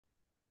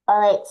All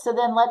right, so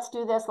then let's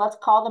do this. Let's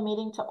call the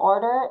meeting to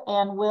order.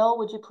 And Will,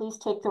 would you please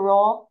take the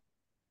roll?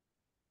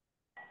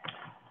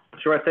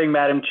 Sure thing,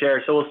 Madam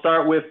Chair. So we'll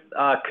start with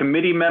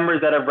committee members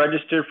that have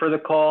registered for the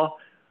call.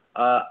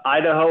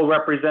 Idaho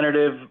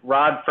Representative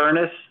Rod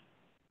Furness.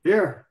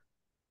 Here.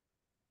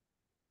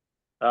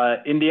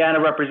 Indiana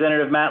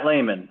Representative Matt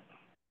Lehman.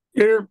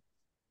 Here.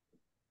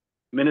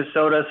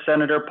 Minnesota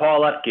Senator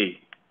Paul Utke.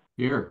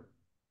 Here.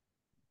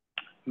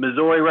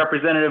 Missouri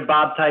Representative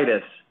Bob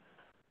Titus.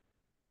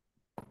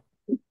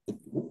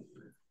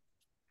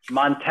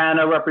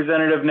 Montana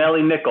Representative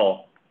Nellie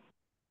Nickel.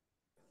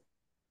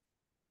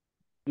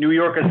 New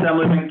York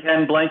Assemblyman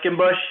Ken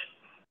Blankenbush.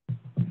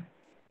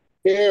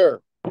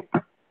 Here.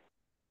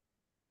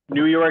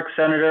 New York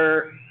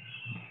Senator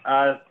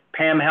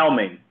Pam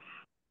Helming.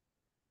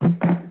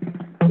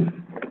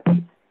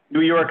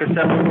 New York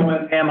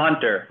Assemblywoman Pam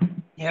Hunter.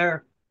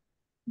 Here.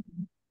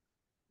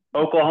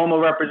 Oklahoma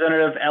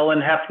Representative Ellen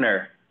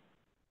Hefner.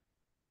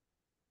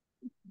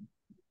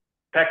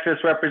 Texas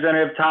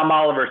Representative Tom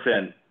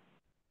Oliverson.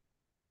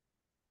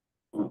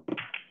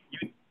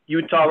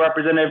 Utah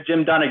Representative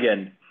Jim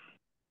Dunnigan.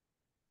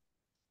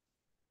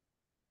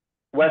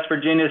 West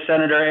Virginia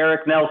Senator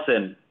Eric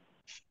Nelson.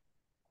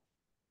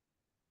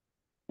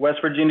 West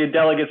Virginia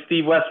Delegate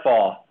Steve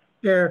Westfall.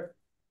 Here.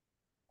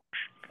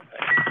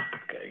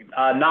 Okay.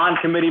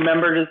 Non-committee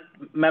members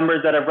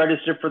that have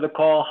registered for the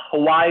call: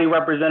 Hawaii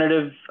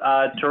Representative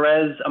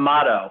Therese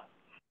Amato.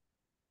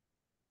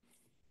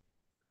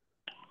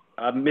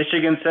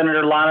 Michigan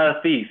Senator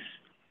Lana Thies.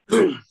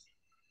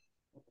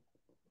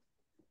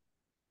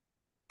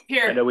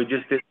 Here. I know we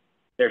just did.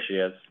 There she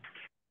is.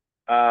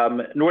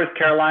 North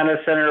Carolina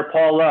Senator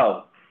Paul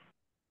Lowe.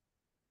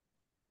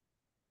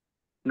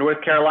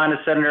 North Carolina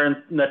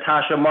Senator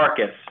Natasha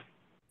Marcus.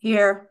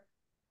 Here.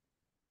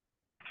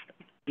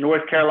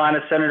 North Carolina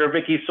Senator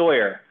Vicky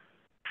Sawyer.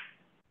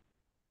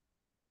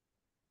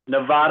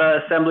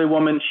 Nevada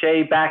Assemblywoman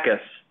Shay Backus.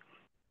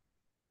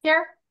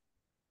 Here.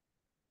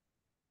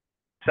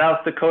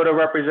 South Dakota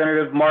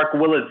Representative Mark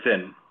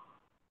Willardson.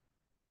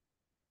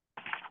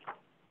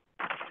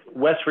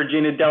 West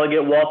Virginia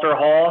Delegate Walter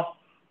Hall.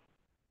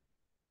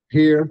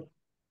 Here.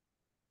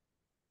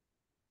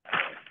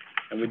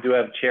 And we do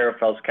have Chair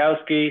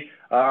Felskowski.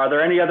 Are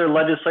there any other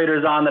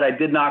legislators on that I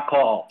did not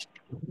call?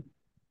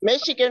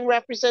 Michigan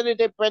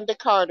Representative Brenda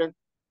Carter.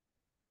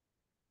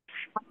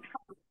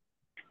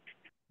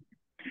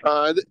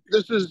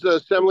 This is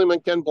Assemblyman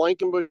Ken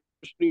Blankenbush,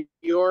 New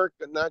York.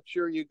 I'm not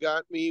sure you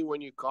got me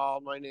when you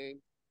called my name.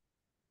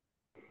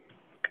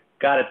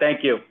 Got it.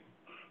 Thank you.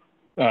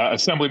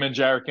 Assemblyman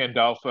Jared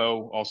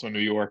Gandolfo, also New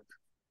York.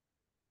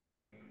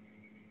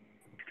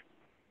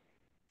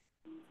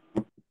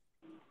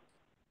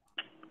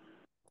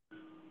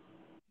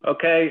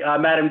 Okay,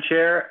 Madam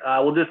Chair,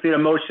 we'll just need a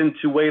motion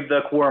to waive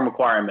the quorum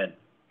requirement.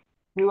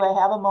 Do I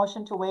have a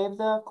motion to waive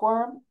the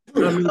quorum?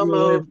 So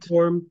moved.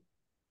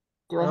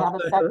 Do I have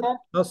a second?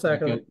 I'll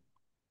second.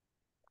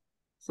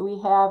 So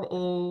we have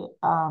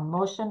a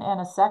motion and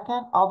a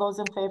second. All those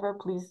in favor,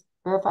 please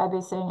verify by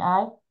saying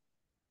aye.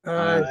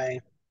 Aye.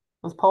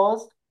 Was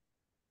opposed?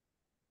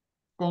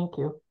 Thank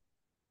you.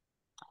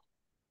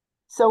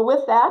 So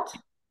with that,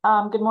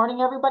 good morning,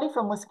 everybody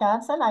from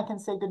Wisconsin. I can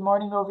say good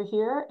morning over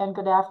here and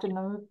good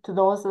afternoon to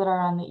those that are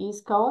on the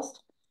East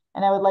Coast.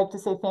 And I would like to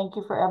say thank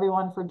you for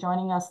everyone for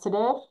joining us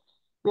today.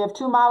 We have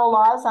two model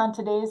laws on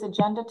today's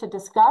agenda to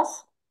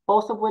discuss,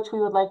 both of which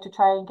we would like to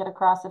try and get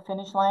across the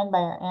finish line by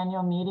our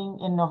annual meeting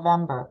in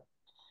November.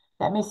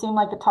 That may seem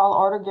like a tall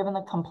order given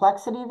the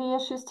complexity of the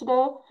issues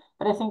today,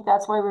 but I think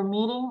that's why we're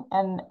meeting,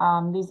 and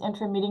these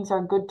interim meetings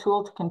are a good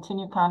tool to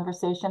continue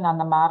conversation on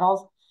the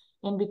models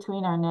in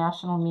between our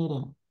national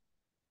meeting.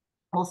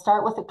 We'll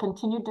start with a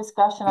continued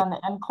discussion on the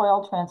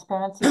NCOIL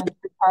Transparency and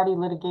Third-Party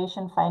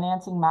Litigation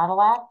Financing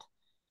Model Act.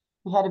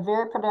 We had a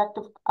very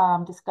productive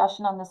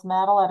discussion on this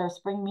model at our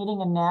spring meeting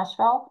in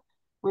Nashville,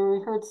 where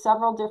we heard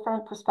several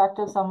different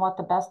perspectives on what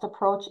the best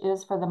approach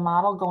is for the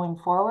model going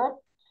forward.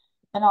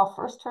 And I'll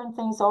first turn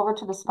things over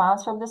to the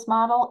sponsor of this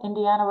model,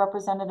 Indiana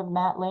Representative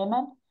Matt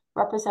Lehman.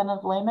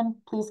 Representative Lehman,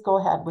 please go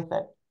ahead with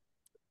it.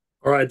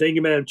 All right, thank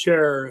you, Madam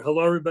Chair.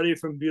 Hello, everybody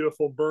from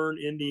beautiful Bern,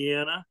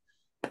 Indiana.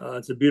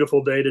 It's a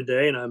beautiful day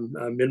today, and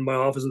I'm in my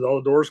office with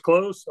all the doors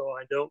closed, so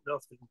I don't know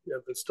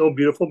if it's still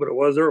beautiful, but it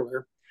was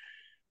earlier.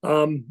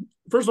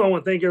 First of all, I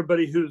want to thank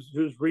everybody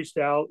who's reached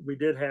out.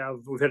 We've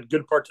had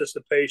good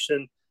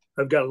participation.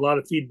 I've got a lot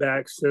of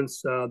feedback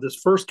since this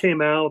first came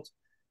out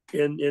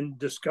in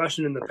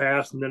discussion in the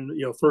past, and then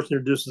first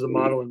introduced as a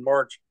model in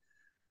March.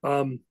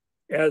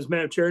 As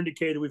Madam Chair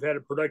indicated, we've had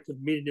a productive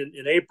meeting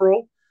in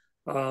April,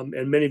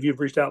 and many of you have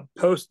reached out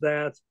post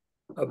that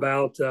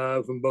about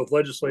from both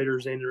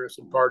legislators and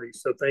interested parties.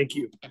 So thank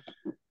you.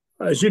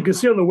 As you can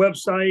see on the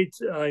website,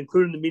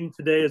 included in the meeting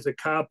today is a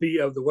copy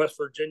of the West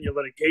Virginia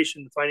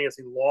litigation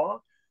financing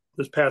law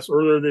this passed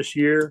earlier this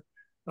year.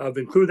 I've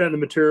included that in the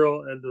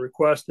material at the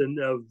request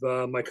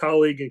of my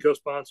colleague and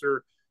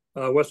co-sponsor,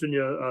 West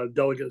Virginia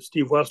Delegate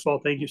Steve Westfall.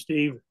 Thank you,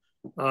 Steve.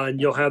 And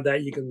you'll have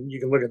that. You can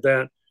look at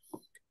that.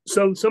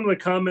 some of the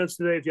comments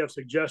today, if you have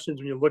suggestions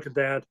when you look at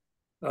that,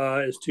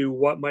 as to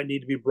what might need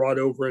to be brought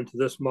over into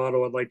this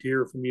model, I'd like to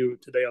hear from you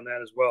today on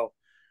that as well.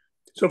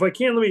 So if I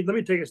can, let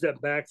me take a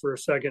step back for a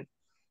second.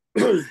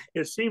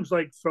 It seems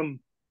like from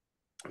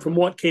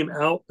what came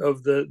out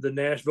of the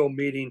Nashville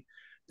meeting,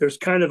 there's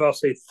kind of, I'll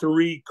say,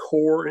 three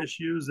core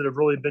issues that have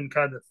really been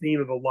kind of the theme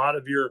of a lot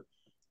of your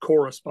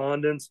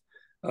correspondence.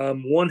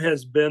 One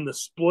has been the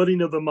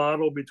splitting of the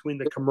model between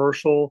the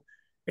commercial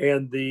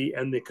and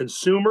the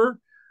consumer.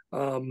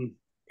 We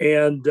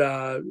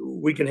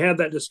can have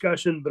that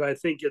discussion, but I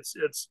think it's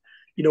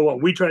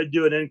what we try to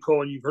do at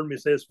NCOIL, and you've heard me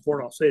say this before,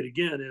 and I'll say it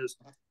again, is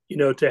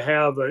to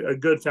have a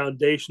good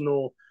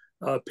foundational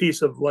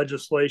piece of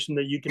legislation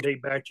that you can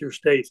take back to your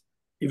states.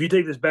 If you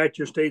take this back to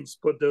your state and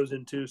split those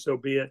in two, so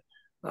be it.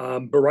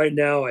 But right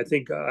now, I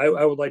think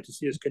I would like to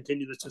see us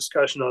continue this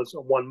discussion on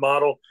one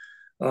model,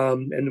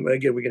 and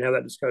again, we can have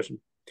that discussion.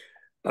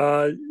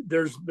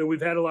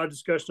 We've had a lot of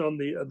discussion on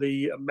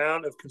the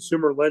amount of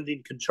consumer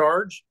lending can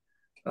charge.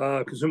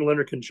 Consumer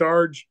lender can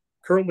charge.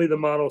 Currently, the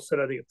model is set,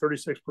 I think, at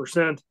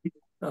 36%.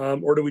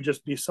 Or do we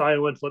just be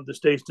silent, let the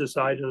states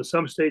decide?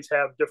 Some states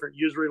have different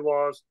usury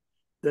laws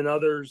than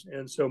others,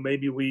 and so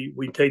maybe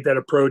we take that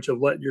approach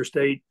of letting your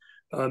state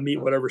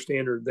meet whatever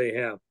standard they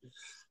have.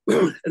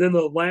 And then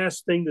the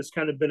last thing that's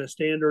kind of been a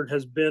standard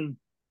has been,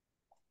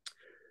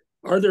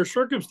 are there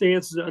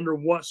circumstances, under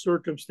what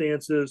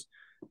circumstances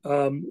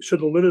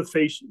should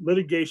the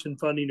litigation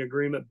funding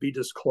agreement be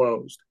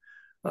disclosed?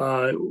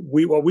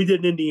 What we did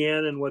in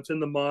Indiana and what's in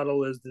the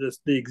model is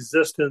the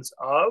existence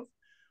of.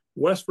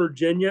 West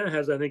Virginia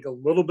has, I think, a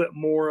little bit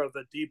more of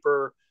a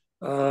deeper,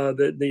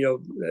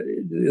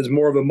 is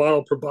more of a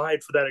model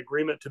provide for that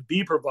agreement to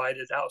be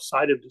provided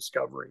outside of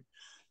discovery.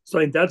 So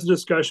I think that's a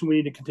discussion we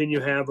need to continue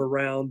to have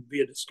around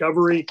via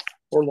discovery,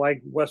 or like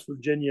West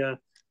Virginia,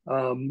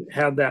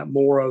 have that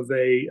more of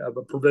a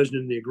provision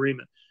in the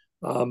agreement.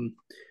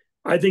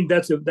 I think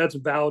that's a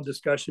valid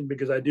discussion,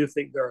 because I do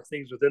think there are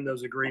things within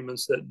those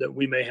agreements that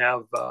we may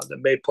have that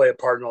may play a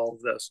part in all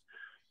of this.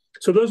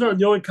 So those aren't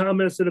the only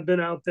comments that have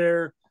been out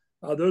there.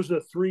 Those are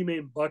the three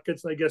main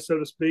buckets, I guess, so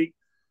to speak.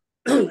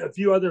 A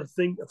few other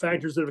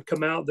factors that have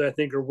come out that I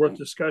think are worth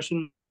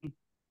discussion.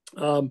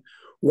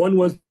 One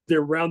was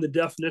around the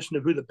definition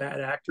of who the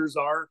bad actors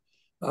are.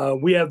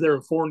 We have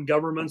their foreign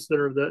governments that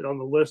are on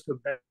the list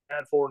of bad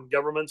foreign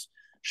governments.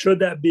 Should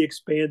that be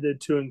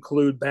expanded to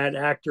include bad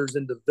actors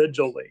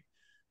individually?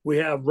 We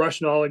have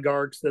Russian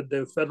oligarchs that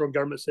the federal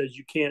government says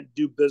you can't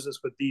do business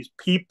with these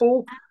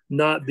people,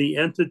 not the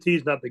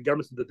entities, not the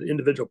governments, but the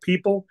individual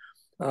people.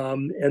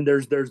 And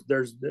there's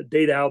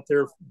data out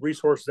there,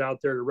 resources out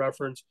there to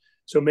reference.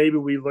 So maybe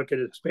we look at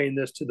expanding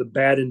this to the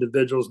bad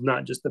individuals,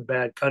 not just the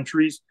bad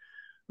countries.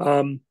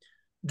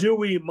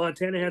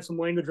 Montana had some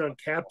language around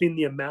capping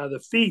the amount of the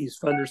fees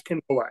funders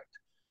can collect.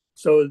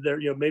 So there,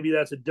 maybe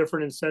that's a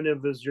different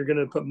incentive as you're going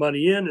to put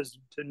money in, is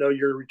to know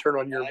your return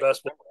on your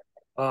investment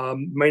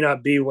may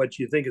not be what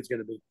you think it's going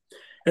to be.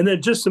 And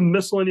then just some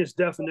miscellaneous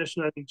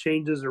definition, I think,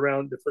 changes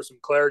around for some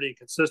clarity and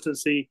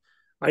consistency.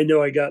 I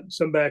know I got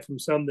some back from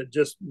some that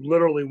just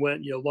literally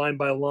went, line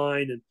by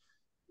line and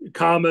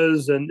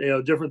commas and,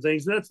 different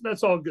things.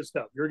 That's all good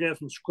stuff. You're going to have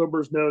some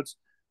scribblers notes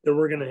that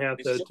we're going to have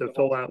to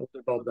fill out when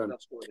it's all done.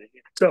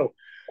 So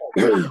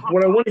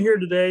what I want to hear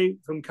today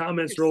from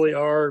comments really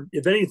are,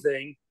 if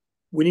anything,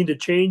 we need to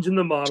change in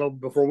the model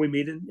before we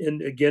meet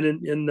again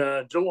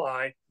in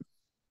July.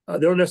 They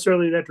don't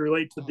necessarily have to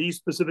relate to these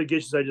specific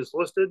issues I just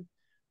listed,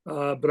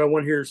 but I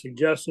want to hear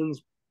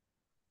suggestions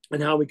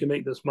and how we can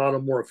make this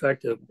model more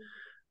effective.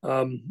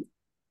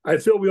 I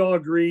feel we all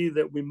agree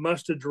that we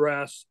must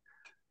address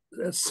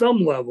at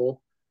some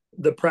level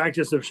the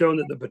practice of showing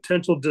that the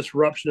potential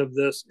disruption of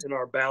this in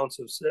our balance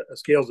of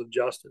scales of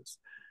justice.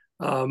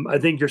 I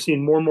think you're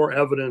seeing more and more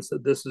evidence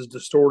that this is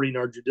distorting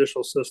our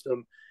judicial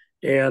system,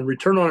 and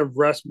return on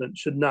investment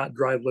should not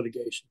drive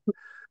litigation.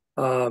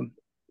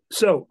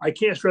 So I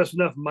can't stress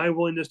enough my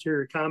willingness to hear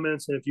your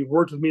comments. And if you've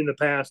worked with me in the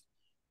past,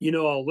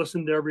 I'll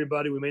listen to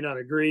everybody. We may not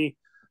agree,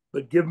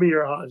 but give me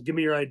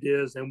your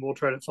ideas, and we'll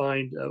try to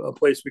find a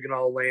place we can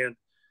all land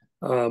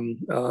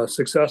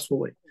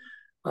successfully.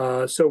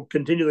 So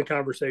continue the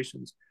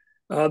conversations.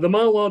 The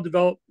model law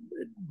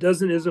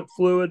isn't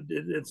fluid.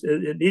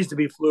 It needs to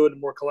be fluid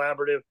and more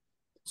collaborative.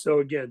 So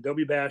again, don't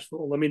be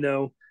bashful. Let me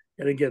know.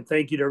 And again,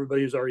 thank you to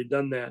everybody who's already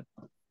done that.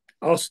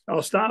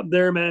 I'll stop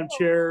there, Madam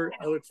Chair.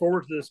 I look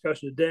forward to the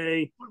discussion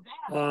today.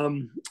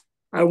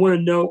 I want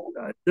to note,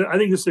 I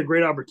think this is a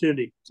great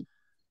opportunity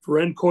for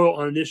NCOIL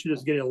on an issue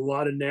that's getting a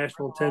lot of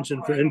national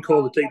attention, for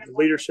NCOIL to take the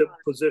leadership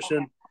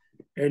position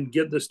and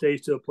get the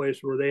states to a place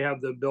where they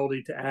have the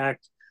ability to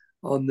act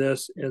on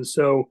this. And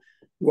so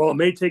while it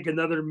may take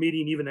another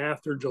meeting even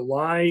after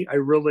July, I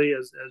really,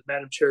 as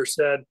Madam Chair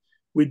said,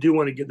 we do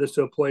want to get this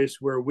to a place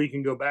where we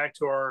can go back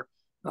to our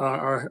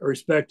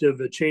respective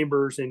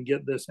chambers and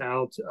get this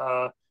out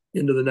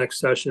into the next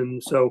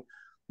session. So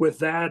with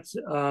that,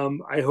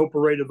 I hope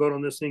we're ready to vote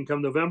on this thing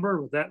come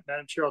November. With that,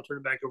 Madam Chair, I'll turn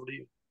it back over to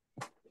you.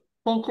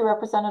 Thank you,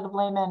 Representative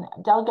Lehman.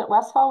 Delegate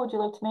Westphal, would you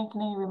like to make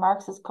any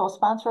remarks as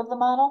co-sponsor of the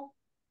model?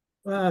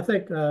 Well, I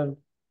think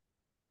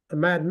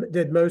Matt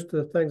did most of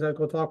the things I was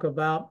going to talk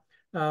about.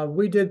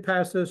 We did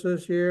pass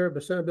this year,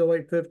 but Senate Bill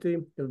 850,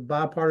 it was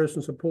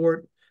bipartisan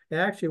support. It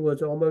actually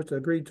was almost an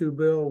agreed to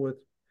bill with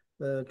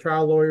the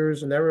trial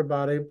lawyers and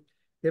everybody.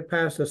 It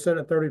passed the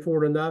Senate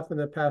 34 to nothing.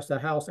 It passed the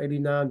House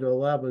 89 to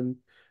 11.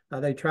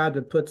 They tried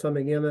to put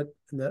something in it,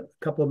 and a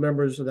couple of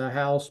members of the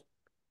House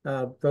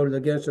voted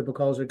against it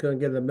because they couldn't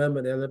get an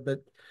amendment in it.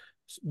 But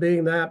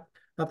being that,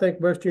 I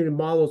think West Virginia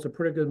model is a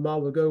pretty good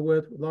model to go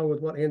with, along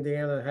with what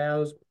Indiana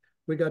has.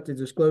 We got the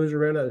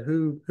disclosure in it,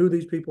 who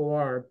these people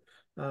are.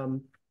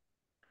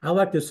 I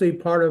like to see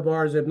part of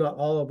ours, if not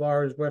all of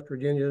ours, West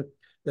Virginia.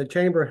 The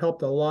chamber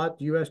helped a lot.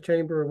 The U.S.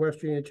 Chamber,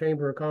 West Virginia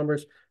Chamber of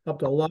Commerce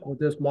helped a lot with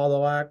this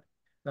Model Act.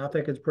 And I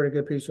think it's a pretty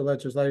good piece of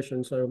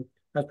legislation. So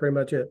that's pretty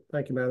much it.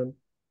 Thank you, Madam.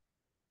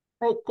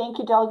 Great, thank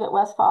you, Delegate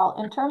Westfall.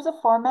 In terms of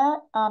format,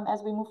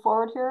 as we move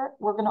forward here,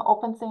 we're going to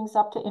open things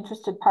up to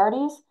interested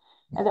parties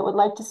that would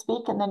like to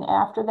speak, and then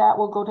after that,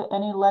 we'll go to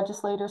any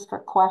legislators for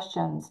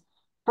questions.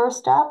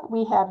 First up,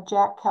 we have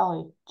Jack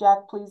Kelly.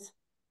 Jack, please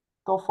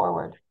go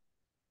forward.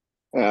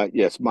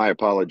 Yes, my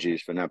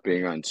apologies for not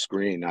being on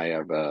screen. I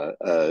have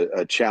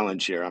a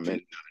challenge here. I'm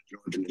in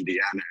Georgia,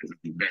 Indiana,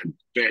 and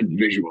bad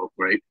visual,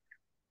 right?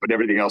 But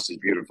everything else is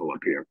beautiful up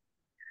here.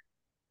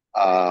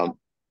 I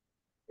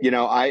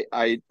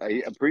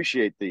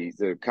appreciate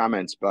the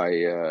comments by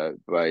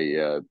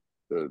the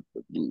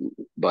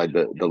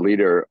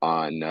leader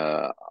on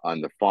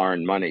the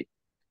foreign money.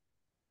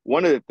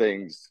 One of the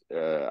things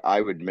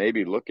I would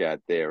maybe look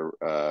at there,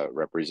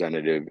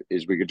 Representative,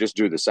 is we could just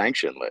do the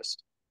sanction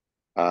list.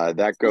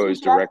 That goes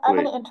directly.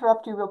 I'm going to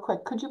interrupt you real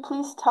quick. Could you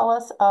please tell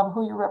us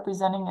who you're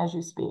representing as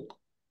you speak?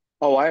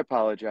 Oh, I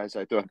apologize.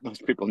 I thought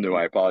most people knew.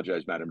 I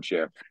apologize, Madam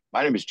Chair.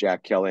 My name is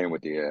Jack Kelly. I'm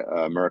with the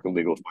American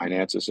Legal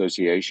Finance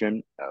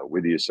Association,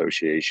 with the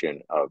Association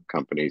of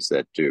Companies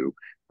that do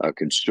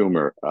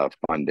consumer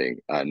funding,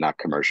 not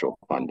commercial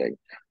funding.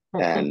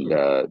 And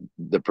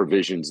the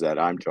provisions that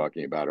I'm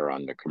talking about are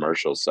on the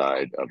commercial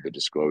side of the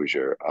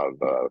disclosure of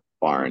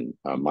foreign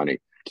money.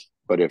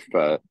 But if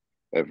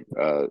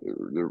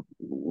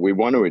we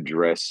want to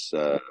address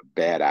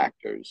bad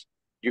actors,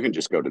 you can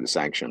just go to the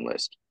sanction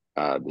list.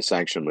 The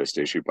sanction list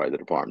issued by the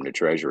Department of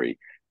Treasury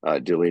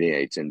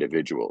delineates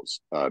individuals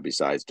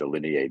besides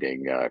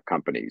delineating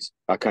countries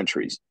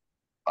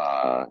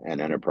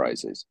and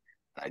enterprises.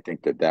 I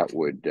think that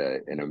would,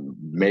 in a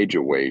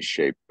major way,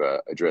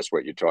 address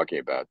what you're talking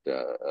about,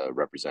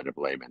 Representative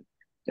Lehman,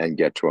 and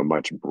get to a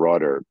much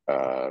broader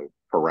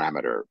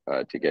parameter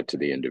to get to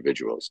the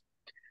individuals.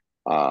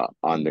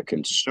 On the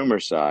consumer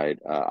side,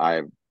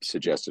 I've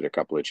suggested a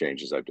couple of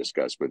changes I've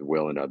discussed with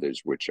Will and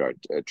others, which are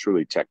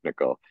truly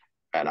technical,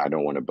 and I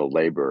don't want to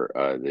belabor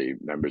the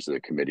members of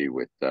the committee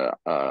with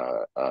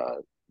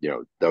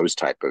those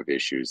type of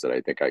issues that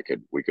I think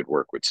we could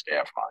work with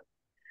staff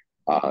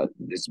on.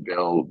 This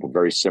bill, a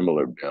very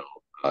similar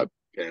bill,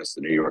 passed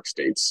the New York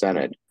State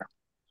Senate,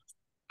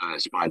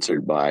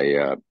 sponsored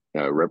by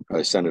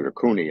Senator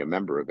Cooney, a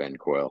member of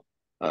NCOIL,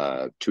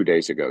 2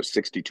 days ago,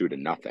 62 to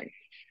nothing.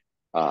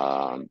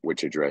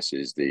 Which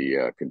addresses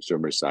the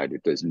consumer side.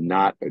 It does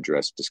not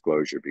address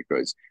disclosure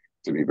because,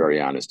 to be very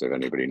honest, if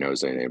anybody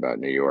knows anything about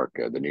New York,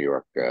 the New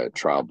York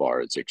trial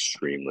bar is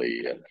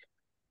extremely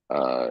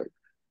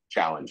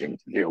challenging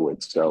to deal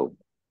with. So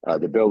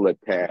the bill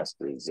that passed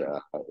is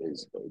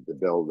the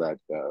bill that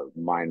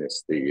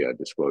minus the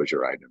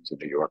disclosure items in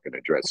New York and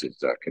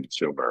addresses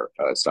consumer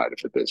side of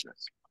the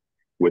business.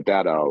 With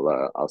that,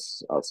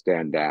 I'll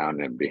stand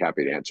down and be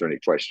happy to answer any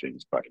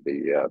questions by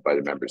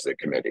the members of the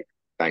committee.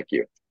 Thank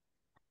you.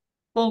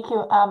 Thank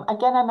you.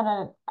 Again,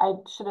 I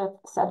should have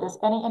said this.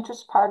 Any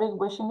interest party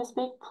wishing to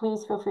speak,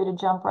 please feel free to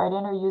jump right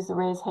in or use the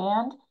raise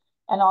hand.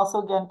 And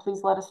also, again,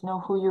 please let us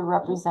know who you're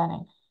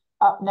representing.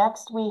 Up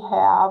next, we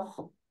have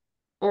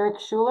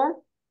Eric Schuler.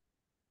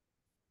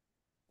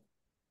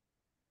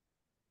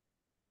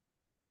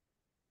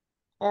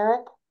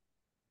 Eric,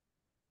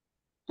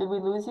 did we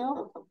lose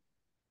you?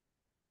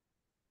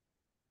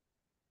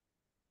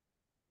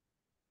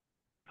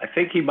 I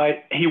think he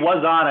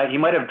was on it. He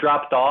might have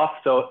dropped off.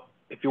 So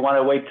if you want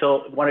to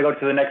go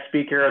to the next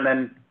speaker and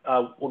then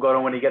we'll go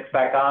to when he gets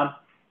back on.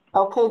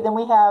 Okay, then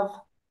we have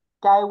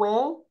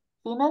Daiwei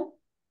Feeman.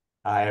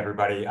 Hi,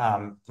 everybody.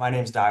 My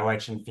name is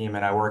Daiwei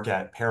Feeman. I work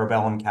at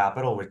Parabellum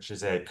Capital, which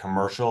is a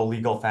commercial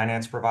legal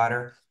finance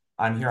provider.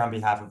 I'm here on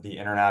behalf of the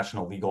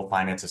International Legal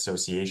Finance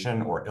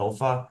Association, or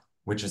ILFA,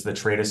 which is the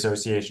trade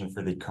association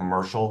for the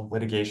commercial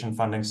litigation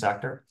funding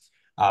sector.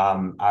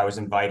 I was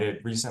invited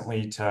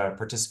recently to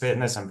participate in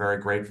this. I'm very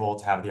grateful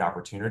to have the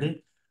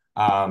opportunity.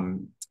 I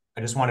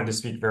just wanted to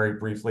speak very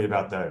briefly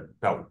about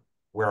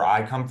where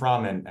I come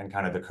from and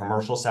kind of the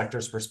commercial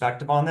sector's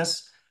perspective on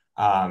this.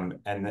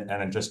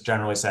 And just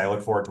generally say I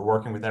look forward to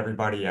working with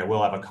everybody. I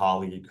will have a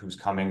colleague who's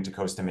coming to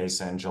Costa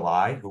Mesa in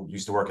July who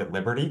used to work at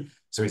Liberty,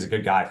 so he's a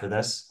good guy for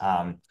this.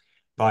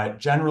 But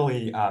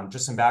generally,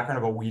 just some background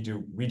of what we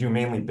do. We do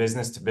mainly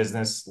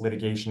business-to-business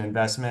litigation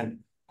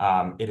investment.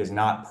 It is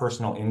not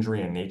personal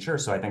injury in nature,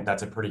 so I think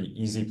that's a pretty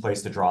easy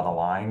place to draw the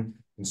line.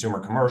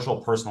 consumer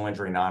commercial, personal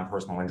injury,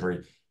 non-personal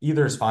injury.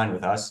 Either is fine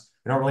with us.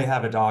 We don't really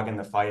have a dog in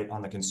the fight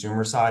on the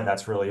consumer side.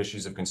 That's really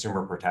issues of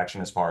consumer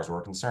protection as far as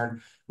we're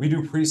concerned. We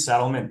do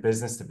pre-settlement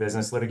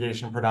business-to-business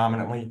litigation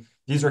predominantly.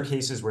 These are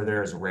cases where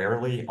there is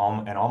rarely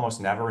and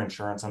almost never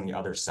insurance on the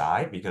other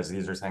side, because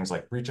these are things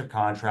like breach of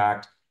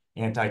contract,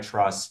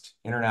 antitrust,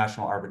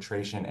 international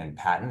arbitration, and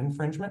patent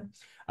infringement.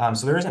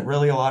 So there isn't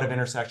really a lot of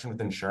intersection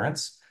with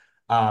insurance.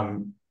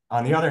 On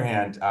the other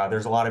hand,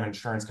 there's a lot of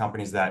insurance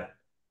companies that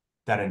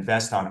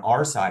invest on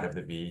our side of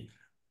the V,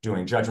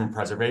 doing judgment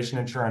preservation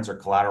insurance or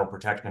collateral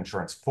protection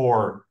insurance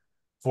for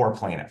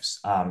plaintiffs.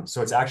 So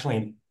there's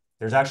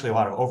actually a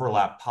lot of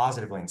overlap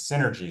positively and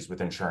synergies with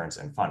insurance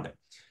and funding.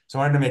 So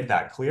I wanted to make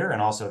that clear,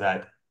 and also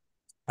that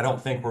I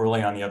don't think we're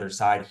really on the other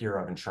side here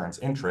of insurance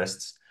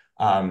interests,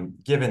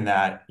 given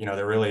that,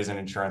 there really isn't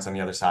insurance on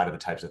the other side of the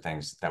types of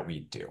things that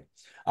we do.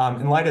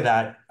 In light of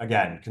that,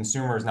 again,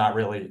 consumer is not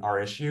really our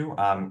issue.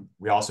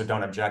 We also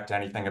don't object to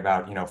anything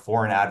about,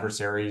 foreign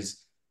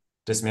adversaries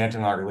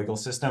dismantling our legal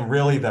system.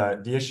 Really,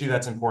 the issue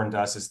that's important to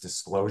us is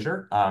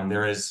disclosure.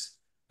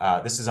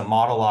 This is a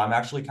model law. I'm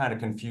actually kind of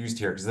confused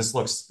here because this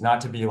looks not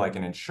to be like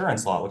an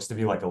insurance law. It looks to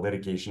be like a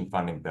litigation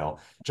funding bill.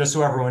 Just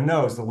so everyone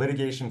knows, the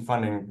litigation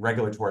funding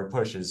regulatory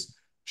push is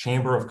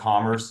Chamber of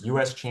Commerce,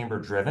 U.S. Chamber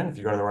driven. If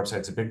you go to their website,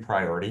 it's a big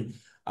priority.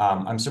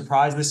 I'm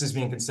surprised this is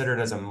being considered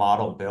as a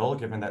model bill,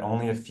 given that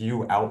only a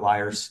few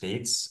outlier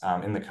states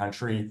in the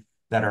country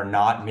that are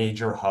not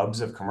major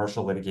hubs of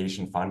commercial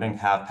litigation funding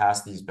have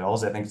passed these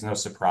bills. I think it's no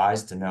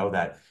surprise to know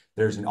that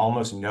there's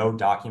almost no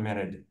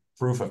documented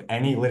proof of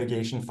any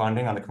litigation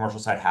funding on the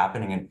commercial side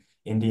happening in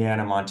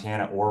Indiana,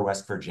 Montana, or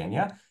West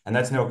Virginia. And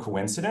that's no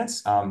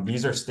coincidence.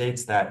 These are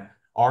states that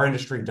our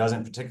industry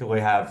doesn't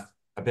particularly have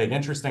a big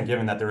interest in,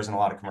 given that there isn't a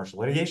lot of commercial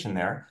litigation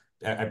there,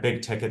 a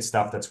big ticket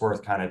stuff that's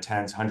worth kind of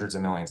tens, hundreds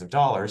of millions of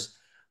dollars.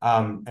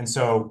 And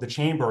so the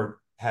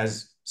chamber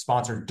has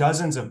sponsored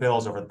dozens of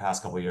bills over the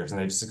past couple of years, and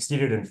they've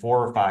succeeded in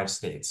 4 or 5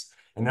 states.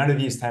 And none of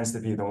these tends to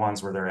be the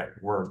ones where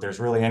there's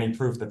really any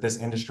proof that this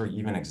industry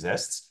even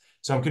exists.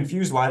 So I'm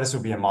confused why this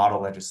would be a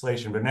model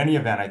legislation. But in any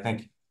event, I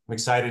think I'm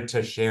excited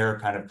to share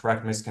kind of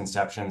correct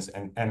misconceptions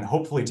and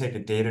hopefully take a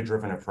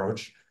data-driven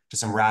approach to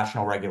some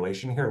rational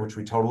regulation here, which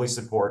we totally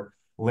support.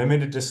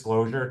 Limited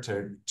disclosure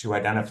to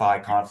identify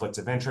conflicts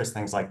of interest,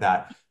 things like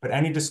that. But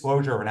any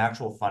disclosure of an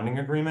actual funding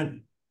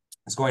agreement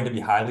is going to be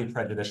highly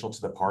prejudicial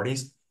to the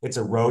parties. It's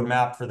a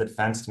roadmap for the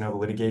defense to know the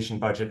litigation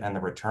budget and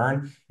the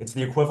return. It's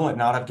the equivalent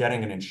not of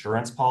getting an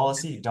insurance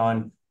policy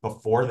done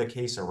before the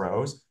case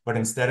arose, but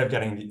instead of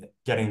getting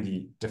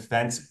the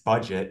defense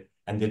budget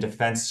and the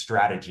defense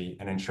strategy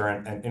and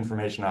insurance and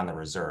information on the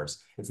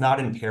reserves. It's not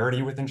in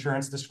parity with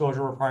insurance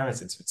disclosure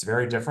requirements. It's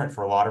very different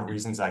for a lot of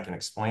reasons I can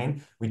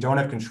explain. We don't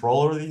have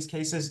control over these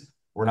cases.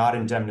 We're not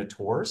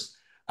indemnitors.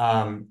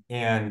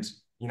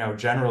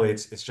 Generally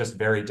it's just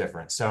very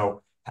different.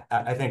 So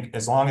I think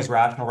as long as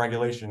rational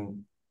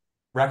regulation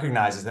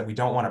recognizes that we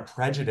don't want to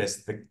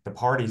prejudice the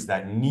parties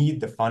that need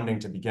the funding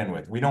to begin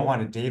with. We don't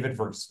want a David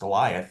versus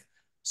Goliath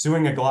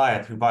suing a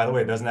Goliath who, by the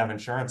way, doesn't have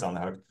insurance on the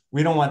hook.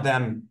 We don't want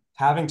them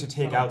having to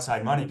take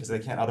outside money because they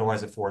can't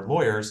otherwise afford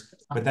lawyers,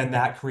 but then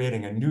that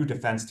creating a new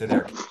defense to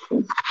their case.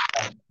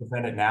 The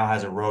defendant now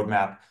has a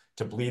roadmap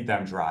to bleed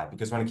them dry,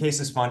 because when a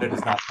case is funded,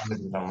 it's not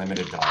funded with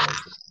unlimited dollars.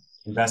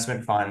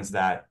 Investment funds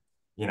that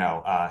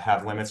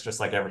have limits, just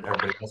like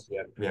everybody else.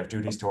 We have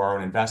duties to our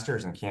own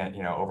investors and can't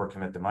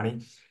overcommit the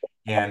money.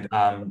 And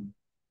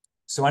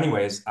so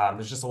anyways,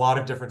 there's just a lot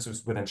of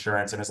differences with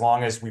insurance. And as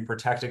long as we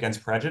protect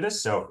against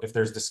prejudice, so if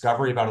there's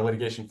discovery about a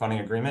litigation funding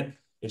agreement,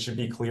 it should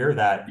be clear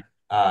that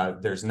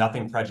there's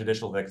nothing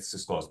prejudicial that's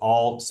disclosed.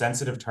 All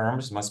sensitive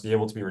terms must be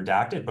able to be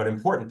redacted, but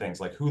important things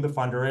like who the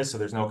funder is, so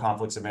there's no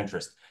conflicts of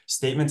interest.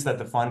 Statements that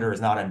the funder is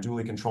not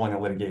unduly controlling the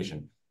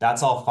litigation.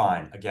 That's all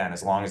fine, again,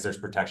 as long as there's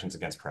protections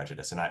against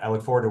prejudice. And I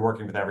look forward to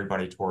working with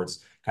everybody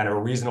towards kind of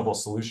a reasonable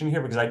solution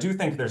here, because I do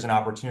think there's an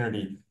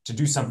opportunity to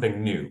do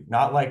something new,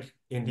 not like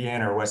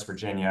Indiana or West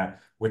Virginia,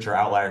 which are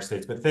outlier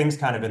states, but things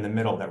kind of in the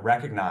middle that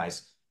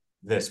recognize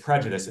this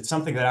prejudice. It's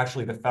something that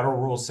actually the Federal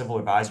Rules Civil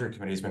Advisory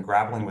Committee has been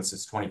grappling with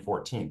since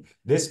 2014.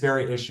 This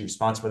very issue,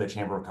 sponsored by the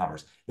Chamber of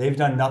Commerce. They've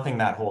done nothing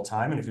that whole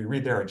time. And if you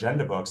read their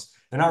agenda books,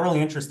 they're not really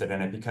interested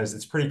in it, because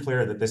it's pretty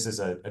clear that this is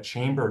a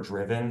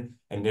chamber-driven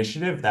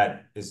initiative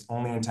that is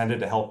only intended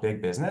to help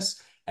big business.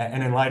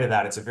 And in light of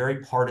that, it's a very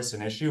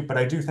partisan issue. But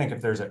I do think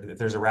if there's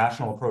a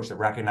rational approach that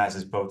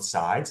recognizes both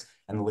sides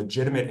and the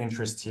legitimate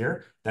interests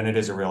here, then it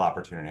is a real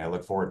opportunity. I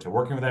look forward to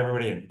working with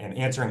everybody and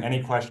answering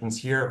any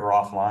questions here or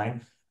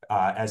offline.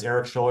 As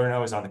Eric Scholler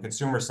knows, on the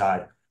consumer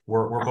side,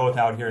 we're both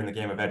out here in the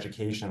game of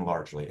education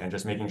largely, and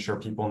just making sure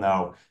people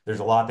know there's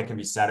a lot that can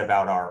be said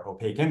about our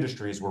opaque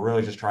industries. We're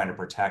really just trying to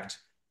protect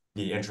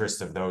the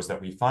interests of those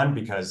that we fund,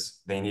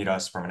 because they need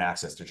us from an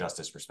access to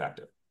justice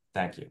perspective.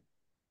 Thank you.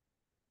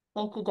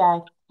 Thank you, Di.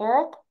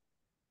 Eric?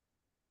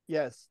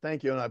 Yes,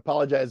 thank you. And I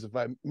apologize if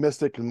I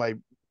missed it because my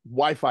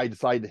Wi-Fi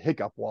decided to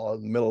hiccup while I was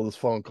in the middle of this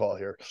phone call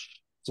here.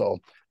 So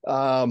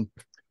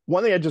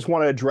one thing I just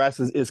want to address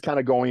is kind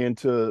of going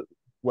into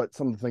what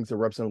some of the things that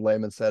Representative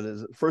Lehman said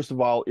is, first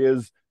of all,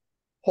 is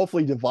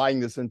hopefully dividing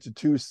this into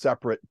two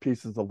separate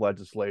pieces of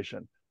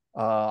legislation.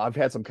 I've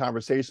had some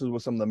conversations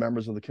with some of the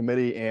members of the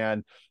committee,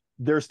 and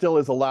there still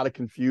is a lot of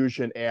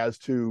confusion as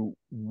to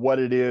what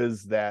it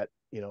is that,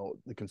 you know,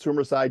 the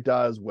consumer side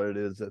does, what it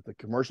is that the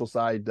commercial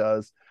side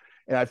does.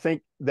 And I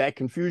think that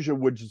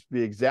confusion would just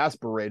be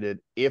exacerbated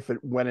if it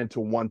went into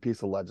one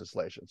piece of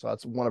legislation. So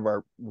that's one of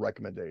our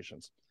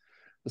recommendations.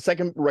 The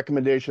second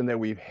recommendation that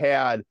we've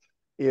had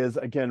is,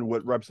 again,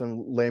 what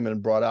Representative Lehman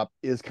brought up,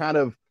 is kind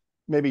of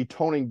maybe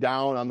toning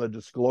down on the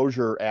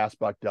disclosure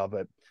aspect of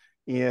it,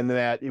 in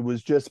that it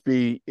was just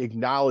be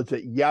acknowledged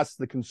that, yes,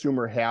 the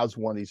consumer has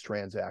won these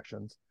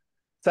transactions.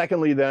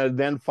 Secondly, that it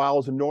then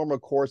follows a normal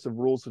course of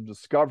rules of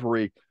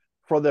discovery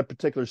for that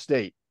particular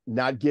state,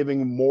 not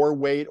giving more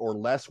weight or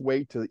less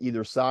weight to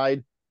either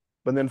side.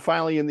 But then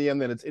finally, in the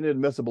end, that it's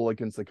inadmissible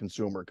against the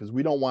consumer, because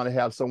we don't want to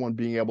have someone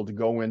being able to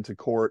go into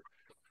court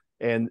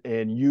and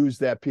use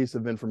that piece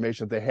of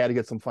information if they had to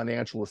get some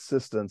financial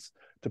assistance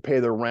to pay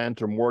their rent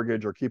or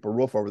mortgage or keep a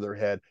roof over their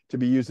head, to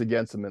be used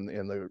against them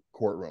in the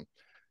courtroom.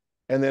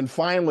 And then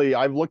finally,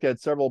 I've looked at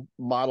several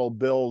model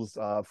bills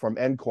from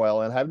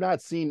NCOIL, and have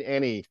not seen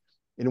any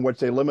in which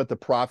they limit the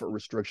profit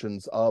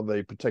restrictions of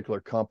a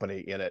particular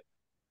company in it.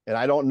 And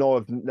I don't know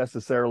if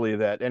necessarily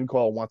that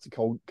NCOIL wants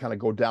to kind of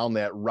go down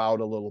that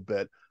route a little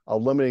bit,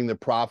 limiting the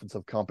profits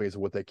of companies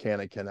and what they can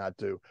and cannot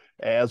do.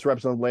 As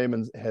Representative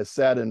Lehman has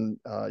said, and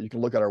you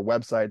can look at our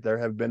website, there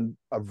have been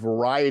a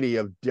variety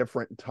of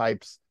different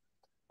types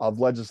of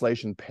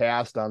legislation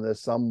passed on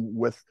this, some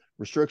with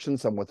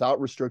restrictions, some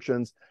without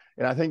restrictions.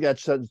 And I think that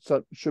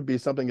should be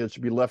something that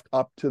should be left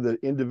up to the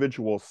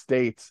individual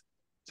states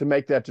to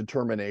make that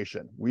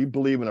determination. We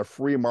believe in a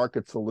free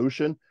market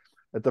solution,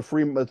 that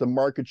the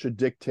market should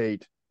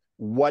dictate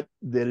what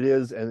that it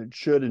is, and it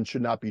should and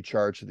should not be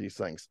charged to these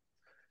things.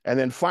 And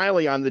then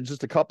finally, on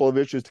just a couple of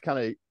issues to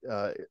kind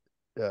of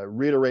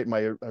reiterate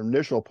my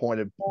initial point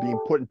of being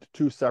put into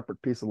two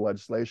separate pieces of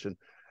legislation.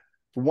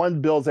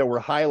 One, bills that were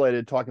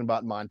highlighted talking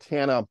about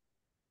Montana,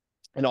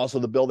 and also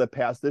the bill that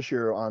passed this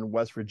year on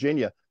West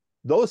Virginia,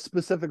 those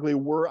specifically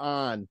were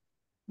on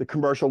the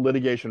commercial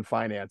litigation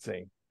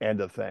financing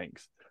end of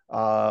things.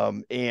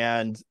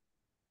 And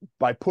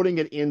by putting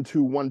it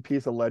into one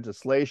piece of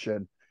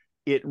legislation,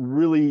 it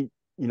really,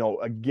 you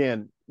know,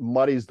 again,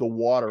 muddies the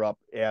water up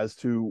as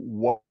to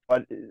what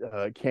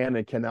can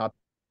and cannot.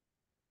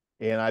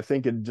 And I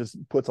think it just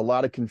puts a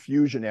lot of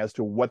confusion as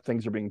to what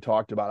things are being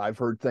talked about. I've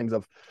heard things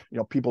of, you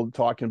know, people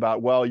talking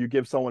about, well, you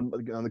give someone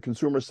on the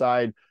consumer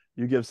side,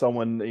 you give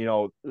someone, you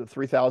know,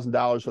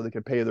 $3,000 so they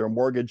can pay their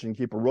mortgage and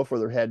keep a roof over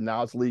their head.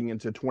 Now it's leading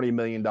into a $20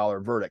 million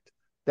verdict.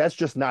 That's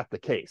just not the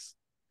case.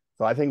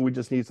 So I think we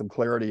just need some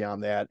clarity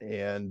on that.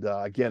 And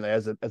again,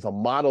 as a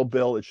model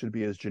bill, it should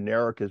be as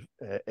generic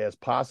as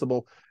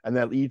possible, and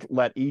then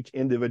let each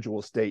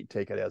individual state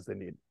take it as they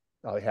need.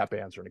 I'll be happy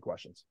to answer any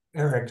questions.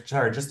 Eric,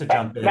 sorry, just to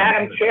jump in.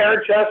 Madam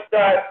Chair, just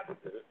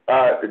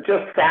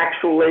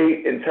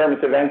factually, in terms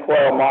of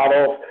NCOIL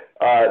models,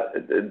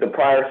 the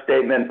prior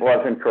statement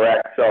wasn't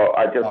correct, so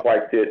I'd just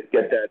like to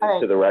get that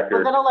into the record.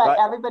 We're going to let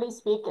everybody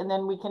speak, and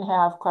then we can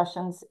have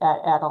questions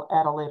at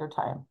a later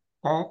time.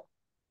 Okay.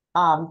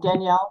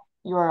 Danielle,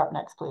 you are up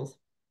next, please.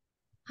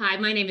 Hi,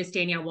 my name is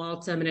Danielle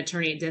Waltz. I'm an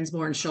attorney at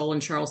Dinsmore and Scholl in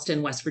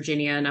Charleston, West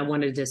Virginia, and I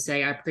wanted to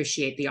say I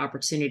appreciate the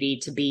opportunity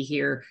to be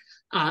here.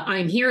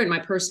 I'm here in my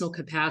personal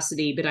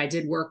capacity, but I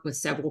did work with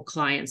several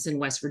clients in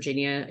West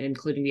Virginia,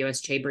 including the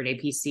U.S. Chamber and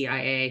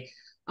APCIA,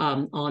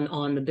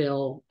 on the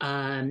bill,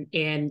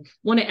 and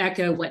want to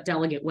echo what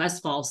Delegate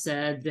Westfall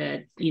said,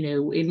 that, you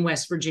know, in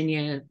West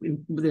Virginia,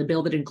 the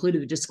bill that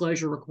included the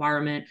disclosure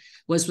requirement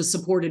was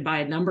supported by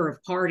a number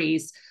of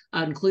parties,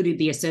 including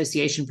the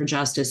Association for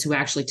Justice, who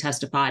actually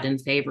testified in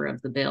favor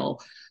of the bill.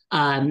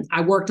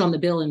 I worked on the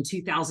bill in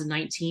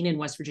 2019 in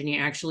West Virginia,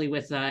 actually,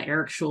 with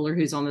Eric Schuler,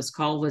 who's on this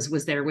call,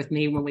 was there with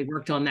me when we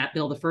worked on that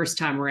bill the first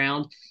time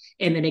around,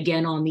 and then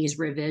again on these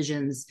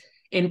revisions.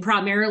 And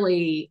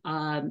primarily,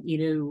 you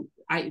know,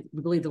 I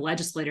believe the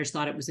legislators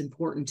thought it was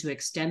important to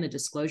extend the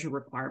disclosure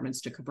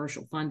requirements to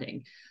commercial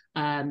funding.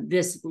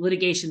 This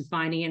litigation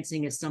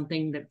financing is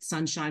something that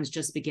Sunshine's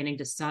just beginning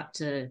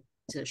to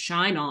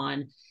shine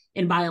on,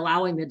 and by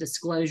allowing the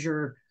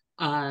disclosure,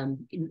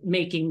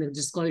 making the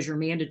disclosure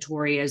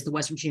mandatory, as the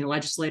West Virginia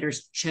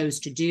legislators chose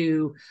to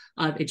do,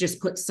 it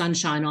just puts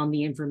sunshine on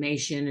the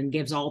information and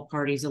gives all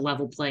parties a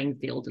level playing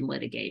field in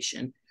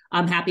litigation.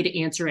 I'm happy to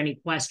answer any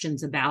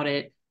questions about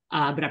it,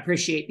 but I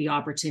appreciate the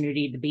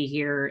opportunity to be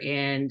here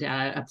and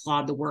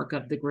applaud the work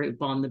of the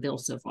group on the bill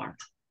so far.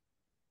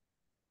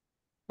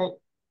 Great.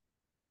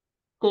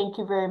 Thank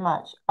you very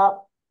much.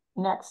 Up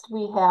next,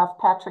 we have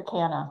Patrick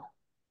Hanna.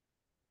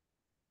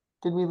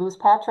 Did we lose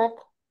Patrick?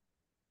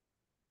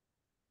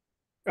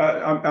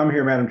 I'm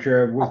here, Madam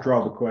Chair.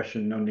 Withdraw the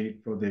question. No need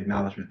for the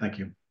acknowledgement. Thank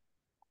you.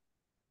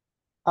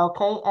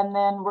 Okay, and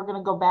then we're going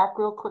to go back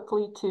real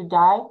quickly to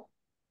Di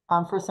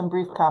for some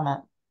brief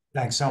comment.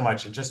 Thanks so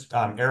much. And just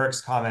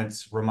Eric's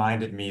comments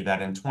reminded me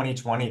that in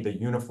 2020, the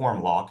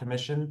Uniform Law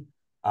Commission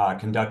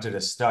conducted a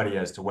study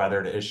as to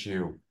whether to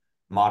issue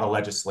model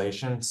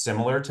legislation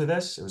similar to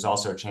this. It was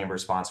also a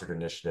chamber-sponsored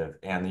initiative.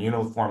 And the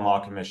Uniform Law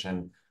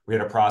Commission, we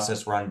had a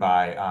process run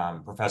by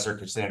Professor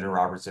Cassandra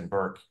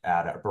Robinson-Burke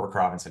at Burke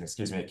Robinson,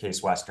 excuse me, at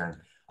Case Western.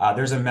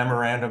 There's a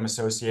memorandum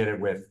associated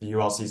with the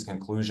ULC's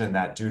conclusion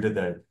that due to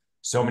the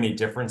so many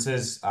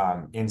differences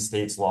in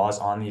states' laws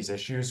on these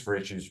issues, for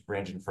issues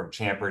ranging from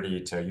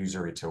champerty to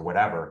usury to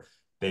whatever,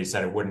 they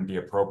said it wouldn't be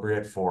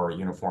appropriate for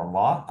uniform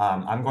law.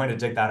 I'm going to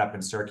dig that up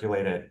and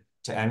circulate it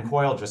to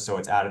NCOIL just so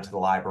it's added to the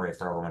library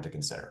for everyone to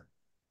consider.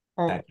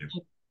 All right. Thank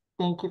you.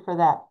 Thank you for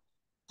that.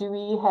 Do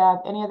we have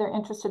any other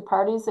interested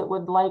parties that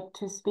would like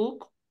to speak?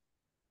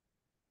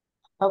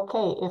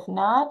 Okay, if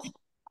not,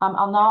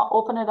 I'll now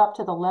open it up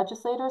to the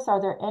legislators.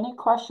 Are there any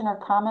question or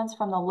comments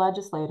from the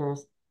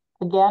legislators?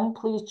 Again,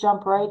 please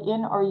jump right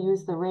in or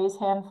use the raise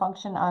hand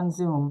function on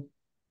Zoom.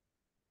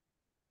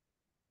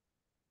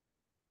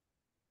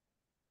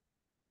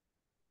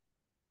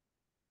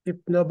 If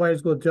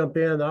nobody's going to jump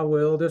in, I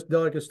will. This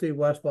Delegate Steve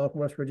Westfall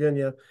from West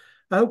Virginia.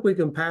 I hope we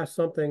can pass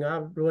something.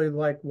 I really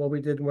like what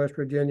we did in West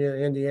Virginia,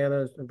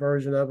 Indiana's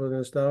version of it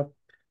and stuff.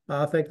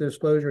 I think the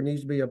disclosure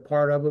needs to be a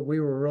part of it. We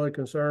were really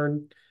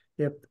concerned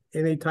if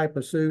any type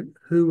of suit,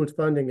 who was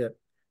funding it.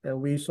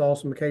 And we saw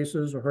some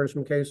cases or heard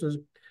some cases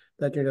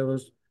that, you know,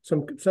 there's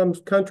some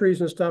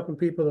countries and stuff and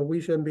people that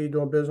we shouldn't be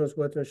doing business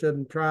with and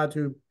shouldn't try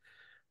to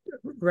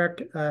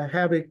wreak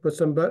havoc with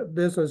some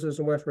businesses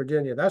in West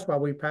Virginia. That's why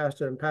we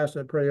passed it and passed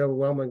it pretty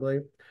overwhelmingly.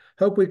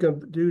 Hope we can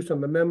do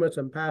some amendments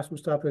and pass some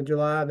stuff in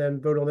July and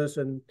then vote on this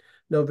in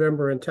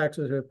November in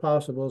Texas if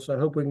possible. So I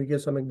hope we can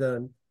get something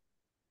done.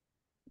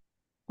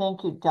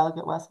 Thank you,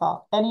 Delegate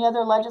Westfall. Any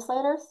other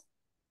legislators?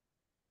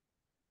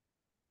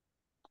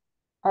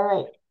 All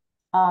right.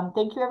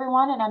 Thank you,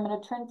 everyone. And I'm going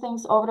to turn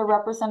things over to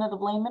Representative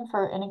Lehman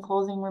for any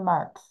closing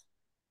remarks.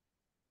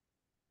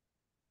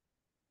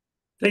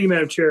 Thank you,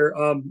 Madam Chair.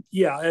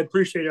 Yeah, I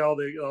appreciate all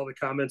the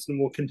comments, and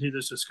we'll continue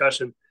this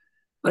discussion.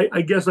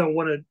 I guess I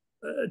want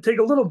to take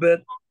a little bit,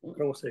 I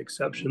don't want to say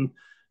exception,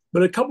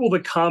 but a couple of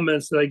the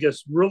comments that I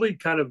guess really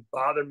kind of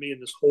bother me in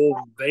this whole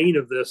vein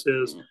of this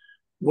is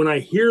when I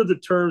hear the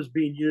terms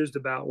being used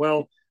about,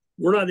 well,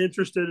 we're not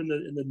interested in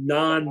the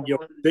non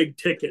big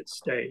ticket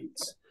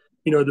states,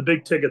 the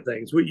big ticket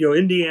things.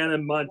 Indiana,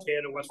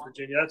 Montana, West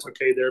Virginia, that's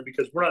okay there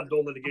because we're not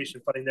doing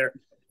litigation funding there.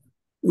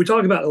 We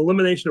talk about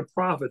elimination of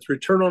profits,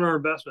 return on our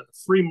investment,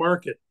 free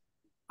market.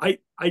 I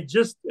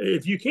just,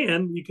 if you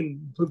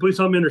can please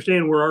help me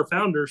understand where our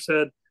founder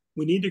said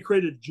we need to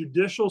create a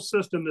judicial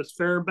system that's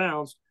fair and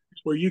balanced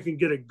where you can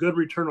get a good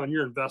return on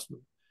your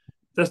investment.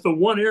 That's the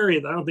one area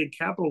that I don't think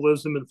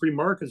capitalism and free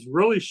markets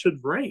really should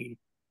reign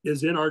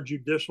is in our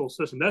judicial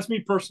system. That's me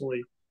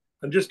personally.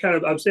 I'm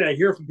saying I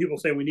hear from people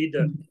saying we need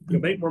to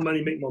make more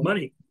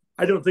money.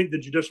 I don't think the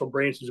judicial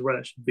branch is where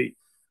that should be.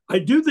 I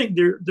do think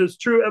there's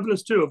true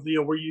evidence too of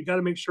where you got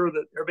to make sure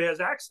that everybody has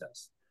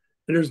access,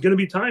 and there's going to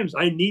be times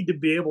I need to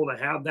be able to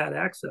have that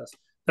access.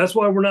 That's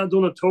why we're not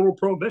doing a total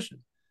prohibition.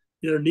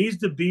 There needs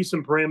to be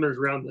some parameters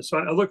around this. So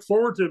I look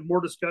forward to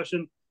more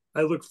discussion.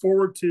 I look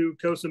forward to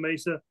Costa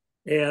Mesa,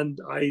 and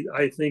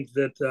I think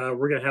that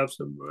we're going to have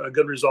a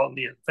good result in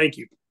the end. Thank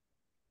you.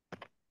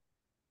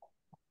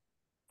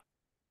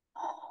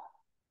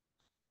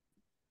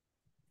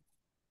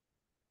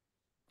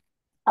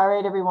 All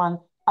right, everyone.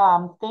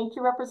 Thank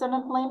you,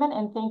 Representative Lehman,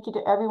 and thank you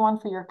to everyone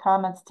for your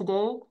comments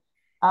today.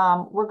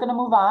 We're going to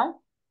move on.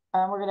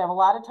 We're going to have a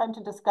lot of time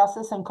to discuss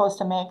this in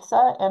Costa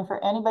Mesa. And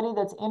for anybody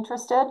that's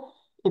interested,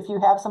 if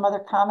you have some other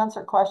comments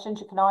or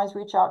questions, you can always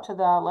reach out to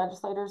the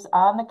legislators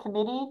on the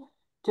committee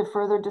to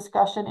further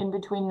discussion in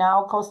between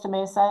now, Costa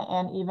Mesa,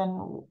 and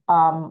even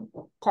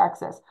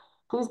Texas.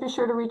 Please be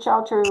sure to reach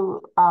out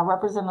to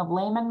Representative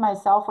Lehman,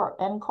 myself, or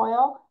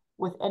NCOIL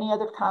with any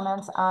other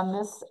comments on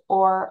this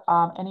or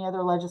any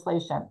other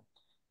legislation.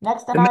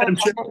 Next on our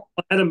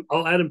agenda,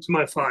 I'll add them to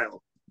my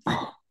file.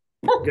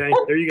 Okay,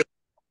 there you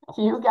go.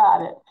 You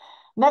got it.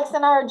 Next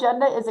on our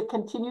agenda is a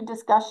continued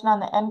discussion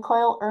on the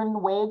NCOIL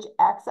Earned Wage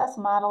Access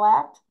Model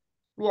Act.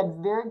 We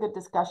had very good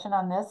discussion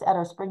on this at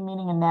our spring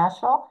meeting in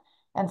Nashville.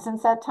 And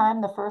since that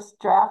time, the first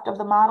draft of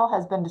the model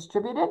has been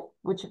distributed,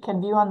 which you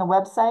can view on the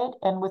website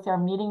and with our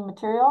meeting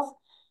materials.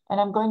 And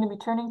I'm going to be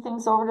turning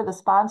things over to the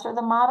sponsor of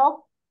the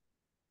model,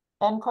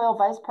 NCOIL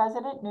Vice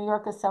President, New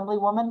York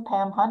Assemblywoman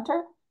Pam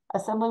Hunter.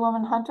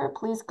 Assemblywoman Hunter,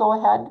 please go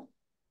ahead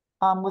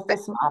with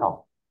this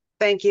model.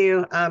 Thank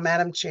you,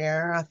 Madam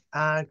Chair.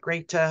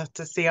 Great to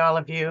see all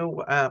of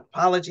you.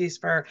 Apologies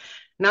for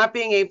not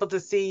being able to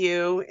see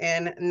you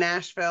in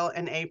Nashville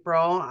in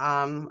April.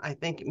 I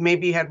think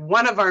maybe you had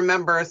one of our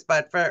members,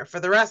 but for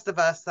the rest of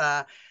us,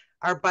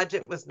 our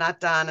budget was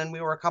not done and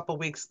we were a couple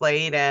weeks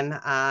late, and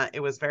it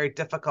was very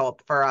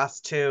difficult for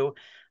us to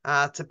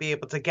be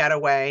able to get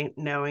away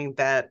knowing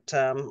that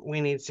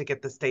we need to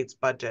get the state's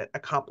budget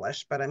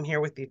accomplished. But I'm here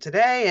with you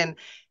today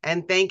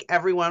and thank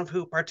everyone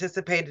who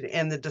participated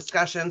in the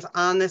discussions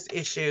on this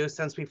issue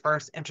since we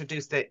first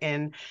introduced it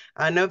in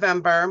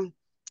November.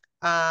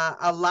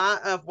 A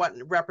lot of what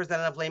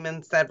Representative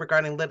Lehman said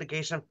regarding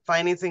litigation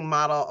financing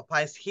model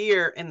applies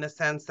here in the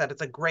sense that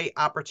it's a great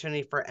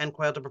opportunity for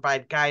NCOIL to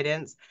provide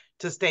guidance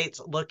to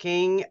states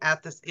looking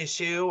at this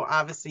issue.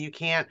 Obviously, you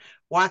can't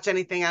watch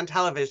anything on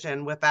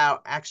television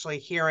without actually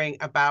hearing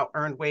about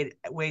earned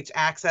wage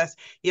access.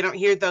 You don't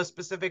hear those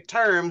specific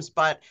terms,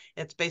 but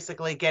it's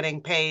basically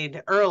getting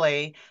paid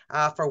early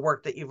for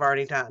work that you've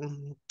already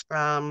done.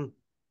 And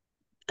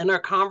our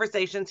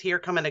conversations here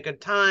come at a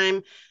good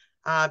time.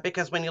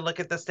 Because when you look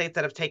at the states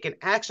that have taken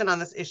action on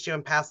this issue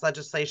and passed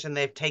legislation,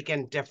 they've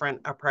taken different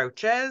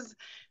approaches.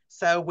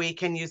 So we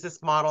can use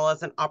this model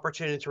as an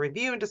opportunity to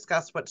review and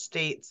discuss what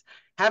states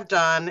have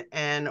done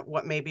and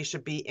what maybe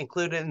should be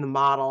included in the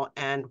model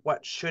and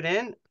what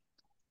shouldn't.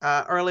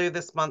 Earlier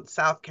this month,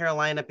 South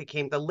Carolina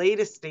became the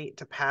latest state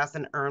to pass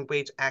an earned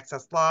wage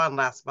access law, and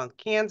last month,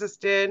 Kansas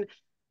did.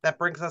 That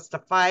brings us to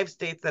 5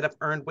 states that have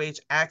earned wage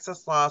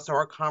access laws, so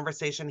our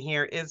conversation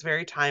here is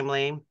very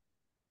timely.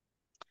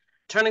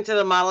 Turning to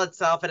the model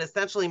itself, it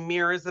essentially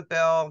mirrors a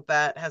bill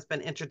that has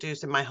been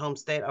introduced in my home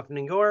state of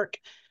New York,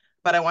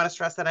 but I want to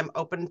stress that I'm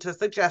open to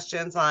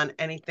suggestions on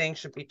anything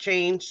should be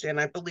changed,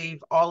 and I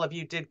believe all of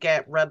you did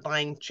get red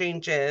line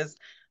changes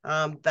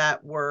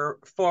that were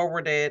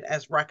forwarded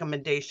as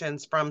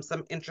recommendations from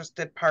some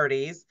interested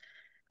parties.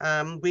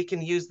 We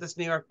can use this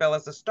New York bill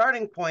as a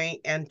starting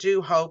point and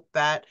do hope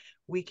that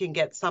we can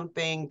get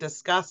something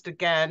discussed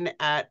again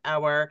at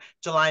our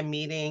July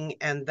meeting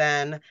and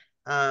then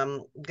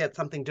get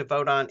something to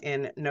vote on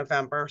in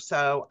November.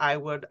 So I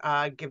would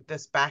give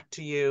this back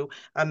to you,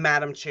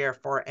 Madam Chair,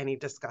 for any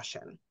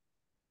discussion.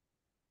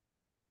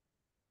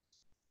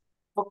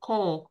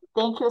 Okay,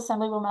 thank you,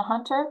 Assemblywoman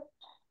Hunter.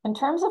 In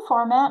terms of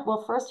format,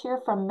 we'll first hear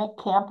from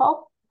Mick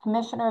Campbell,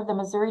 Commissioner of the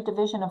Missouri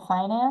Division of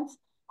Finance,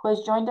 who has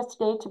joined us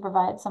today to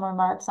provide some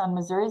remarks on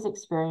Missouri's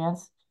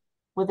experience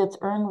with its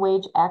earned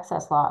wage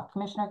access law.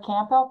 Commissioner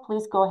Campbell,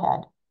 please go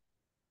ahead.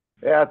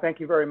 Yeah, thank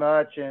you very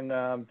much. And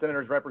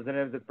Senators,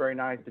 Representatives, it's very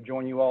nice to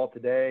join you all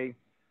today.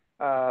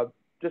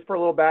 Just for a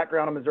little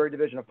background on Missouri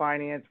Division of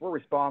Finance, we're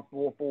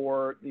responsible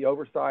for the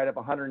oversight of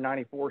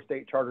 194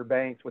 state charter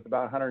banks with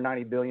about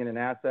 190 billion in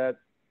assets,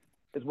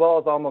 as well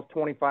as almost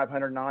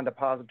 2,500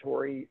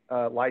 non-depository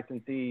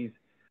licensees.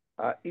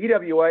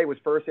 EWA was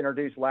first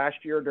introduced last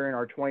year during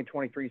our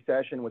 2023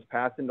 session, was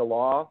passed into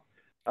law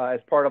as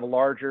part of a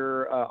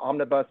larger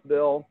omnibus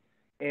bill.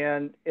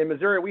 And in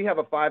Missouri, we have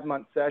a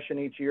 5-month session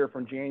each year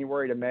from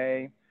January to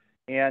May.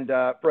 And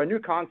for a new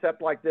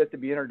concept like this to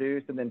be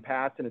introduced and then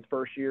passed in its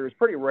first year is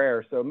pretty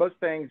rare. So most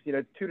things,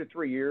 2 to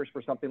 3 years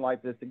for something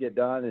like this to get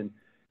done. And,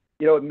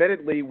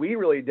 admittedly, we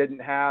really didn't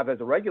have, as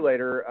a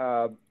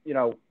regulator,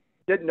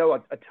 didn't know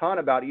a ton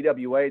about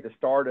EWA at the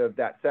start of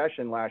that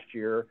session last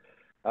year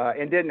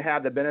and didn't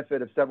have the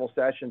benefit of several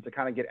sessions to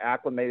kind of get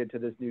acclimated to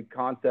this new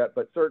concept.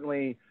 But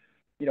certainly,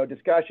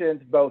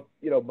 discussions both,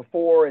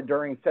 before and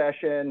during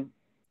session,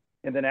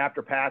 and then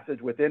after passage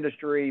with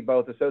industry,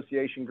 both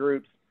association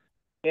groups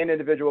and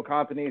individual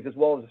companies, as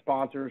well as the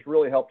sponsors,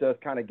 really helped us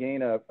kind of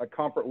gain a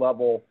comfort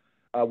level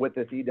with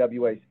this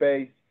EWA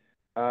space.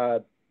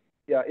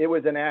 It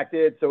was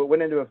enacted, so it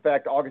went into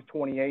effect August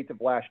 28th of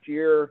last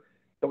year.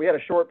 So we had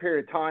a short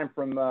period of time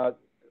from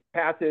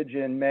passage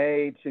in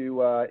May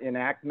to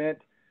enactment,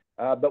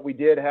 but we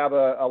did have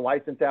a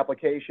license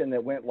application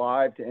that went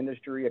live to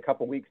industry a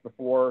couple weeks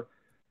before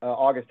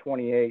August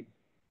 28th.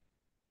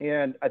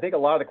 And I think a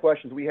lot of the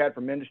questions we had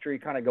from industry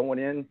kind of going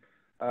in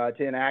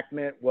to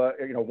enactment,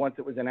 once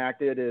it was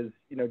enacted is,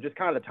 just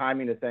kind of the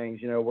timing of things.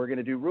 We're going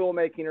to do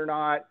rulemaking or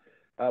not.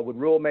 Would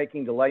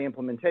rulemaking delay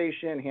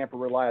implementation, hamper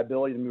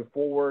reliability to move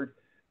forward,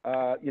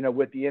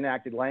 with the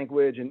enacted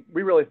language? And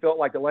we really felt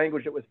like the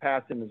language that was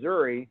passed in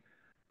Missouri,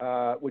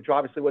 which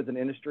obviously was an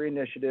industry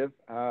initiative,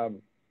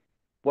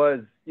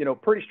 was,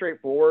 pretty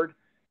straightforward.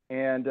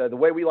 And the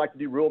way we like to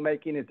do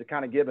rulemaking is to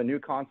kind of give a new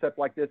concept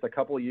like this a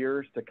couple of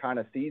years to kind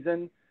of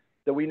season,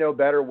 so we know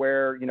better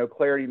where,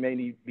 clarity may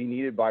be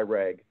needed by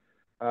reg.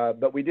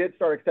 But we did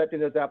start accepting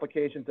those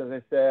applications, as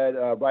I said,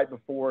 right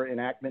before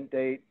enactment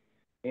date.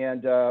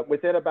 And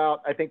within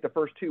about, I think, the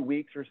first 2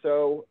 weeks or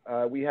so,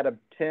 we had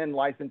 10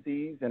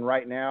 licensees, and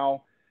right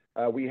now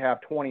we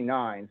have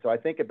 29. So I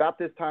think about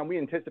this time we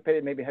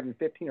anticipated maybe having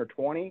 15 or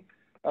 20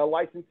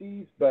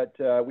 licensees, but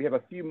we have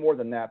a few more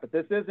than that. But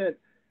this isn't,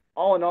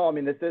 all in all, I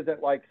mean, this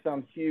isn't like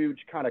some huge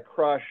kind of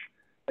crush,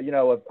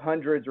 of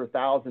hundreds or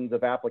thousands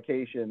of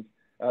applications.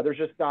 There's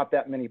just not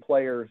that many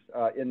players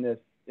in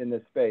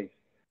this space.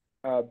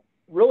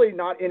 Really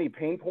not any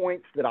pain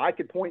points that I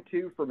could point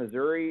to for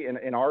Missouri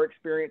in our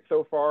experience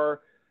so far.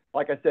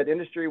 Like I said,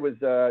 industry was,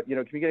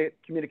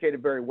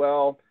 communicated very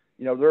well.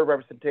 Their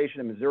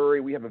representation in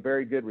Missouri, we have a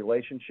very good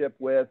relationship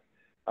with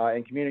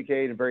and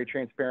communicate and very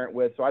transparent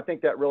with. So I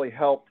think that really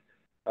helped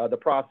the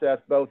process,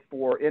 both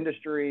for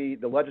industry,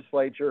 the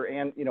legislature,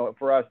 and,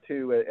 for us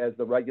too, as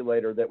the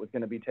regulator that was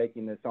going to be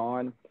taking this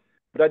on.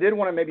 But I did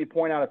want to maybe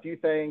point out a few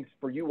things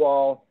for you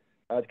all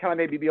to kind of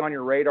maybe be on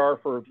your radar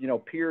for,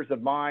 peers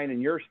of mine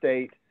in your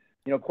state,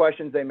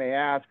 questions they may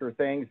ask or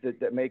things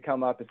that may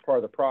come up as part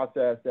of the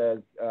process as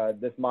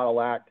this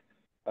Model Act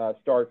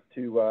starts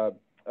to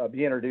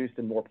be introduced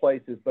in more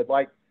places. But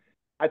like,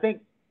 I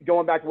think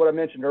going back to what I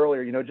mentioned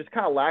earlier, just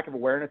kind of lack of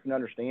awareness and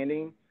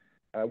understanding.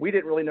 We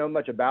didn't really know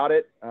much about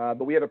it,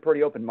 but we have a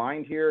pretty open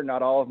mind here.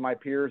 Not all of my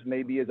peers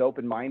may be as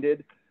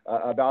open-minded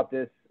about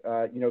this,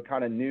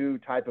 kind of new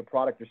type of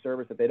product or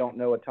service that they don't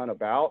know a ton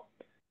about.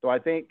 So I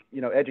think,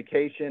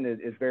 education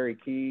is very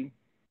key.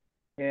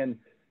 And,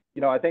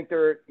 I think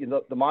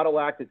the Model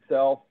Act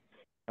itself,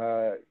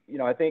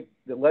 I think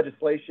the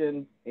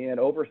legislation and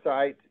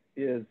oversight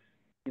is,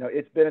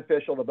 it's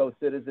beneficial to both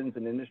citizens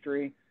and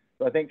industry.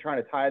 So I think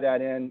trying to tie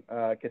that in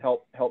could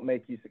help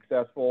make you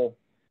successful.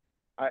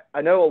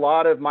 I know a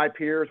lot of my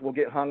peers will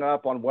get hung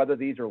up on whether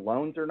these are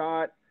loans or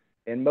not,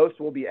 and most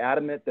will be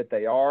adamant that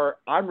they are.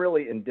 I'm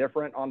really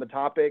indifferent on the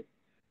topic.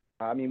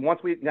 I mean,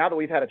 now that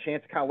we've had a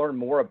chance to kind of learn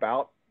more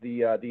about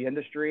the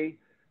industry,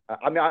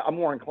 I'm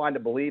more inclined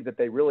to believe that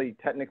they really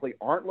technically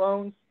aren't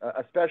loans,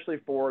 especially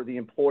for the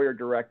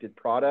employer-directed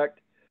product.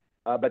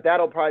 But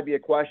that'll probably be a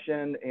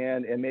question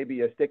and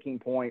maybe a sticking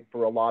point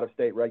for a lot of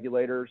state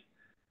regulators.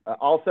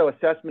 Also,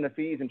 assessment of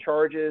fees and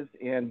charges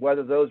and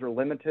whether those are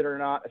limited or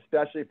not,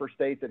 especially for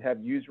states that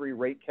have usury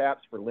rate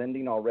caps for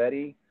lending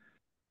already.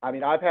 I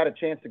mean, I've had a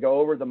chance to go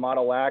over the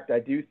Model Act. I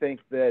do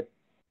think that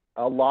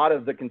a lot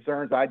of the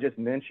concerns I just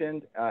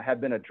mentioned have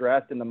been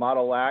addressed in the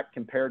Model Act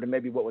compared to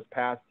maybe what was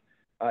passed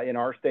in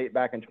our state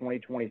back in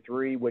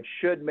 2023, which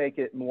should make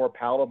it more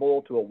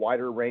palatable to a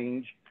wider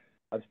range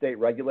of state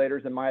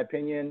regulators, in my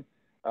opinion.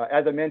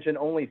 As I mentioned,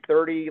 only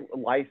 30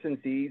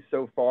 licensees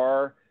so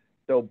far,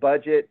 so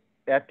budget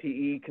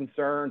FTE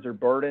concerns or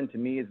burden to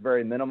me is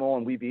very minimal,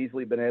 and we've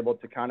easily been able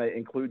to kind of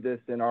include this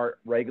in our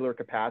regular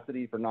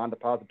capacity for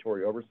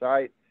non-depository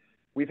oversight.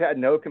 We've had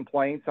no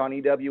complaints on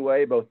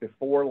EWA, both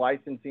before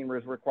licensing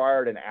was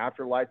required and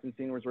after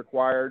licensing was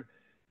required.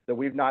 So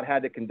we've not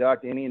had to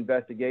conduct any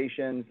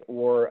investigations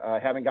or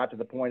haven't got to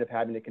the point of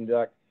having to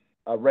conduct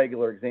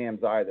regular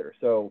exams either.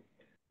 So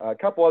a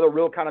couple other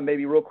real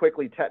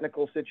quickly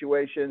technical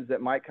situations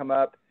that might come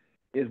up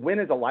is, when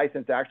is a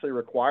license actually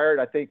required?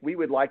 I think we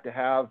would like to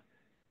have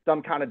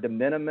some kind of de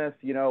minimis,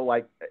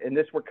 like, and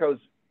this goes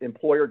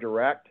employer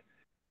direct,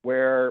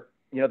 where,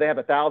 they have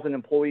 1,000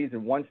 employees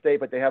in one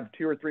state, but they have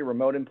 2 or 3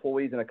 remote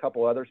employees in a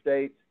couple other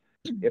states.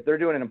 If they're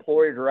doing an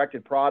employer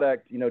directed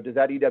product, does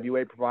that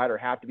EWA provider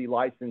have to be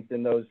licensed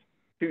in those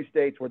 2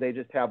 states where they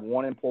just have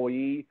 1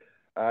 employee?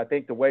 I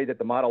think the way that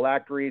the Model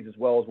Act reads, as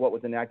well as what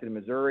was enacted in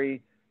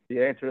Missouri,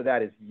 the answer to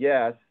that is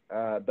yes.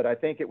 But I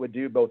think it would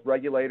do both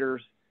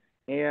regulators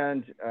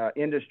and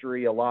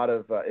industry a lot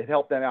of, it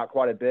helped them out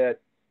quite a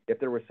bit if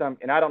there was some,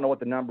 and I don't know what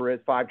the number is,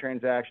 5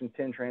 transactions,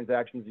 10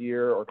 transactions a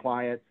year, or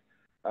clients,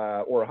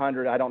 or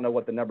 100. I don't know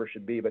what the number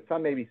should be, but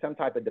maybe some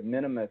type of de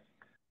minimis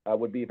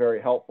would be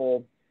very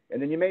helpful.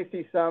 And then you may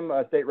see some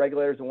state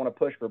regulators that want to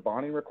push for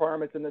bonding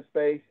requirements in this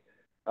space.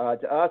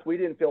 To us, we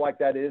didn't feel like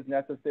that is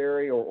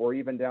necessary, or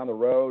even down the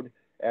road,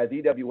 as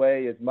EWA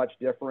is much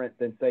different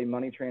than, say,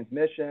 money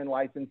transmission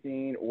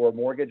licensing or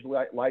mortgage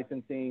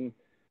licensing,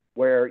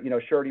 where,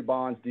 surety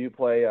bonds do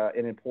play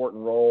an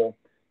important role,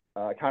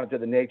 kind of to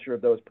the nature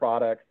of those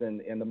products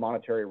and the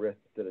monetary risk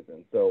to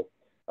citizens. So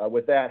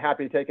with that,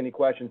 happy to take any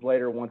questions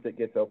later once it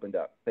gets opened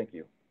up. Thank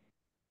you.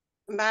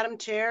 Madam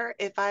Chair,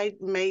 if I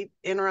may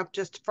interrupt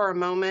just for a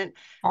moment,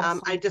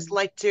 I'd just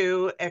like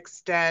to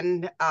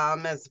extend,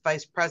 as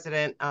Vice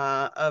President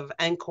of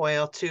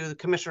NCOIL, to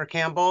Commissioner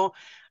Campbell.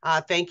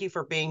 Thank you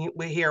for being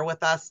here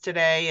with us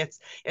today.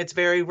 It's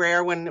very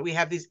rare when we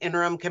have these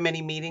interim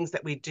committee meetings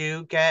that we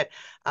do get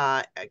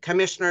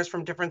commissioners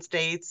from different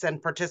states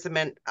and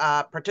participant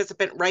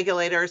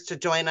regulators to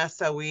join us.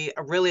 So we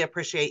really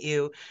appreciate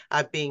you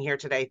being here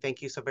today.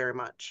 Thank you so very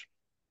much.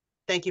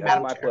 Thank you,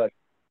 Madam Chair. My pleasure.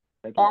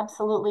 Thank you.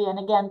 Absolutely. And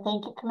again,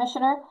 thank you,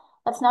 Commissioner.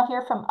 Let's now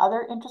hear from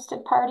other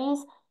interested parties.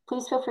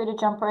 Please feel free to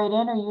jump right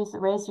in or use the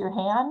raise your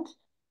hand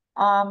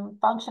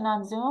function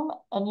on Zoom,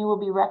 and you will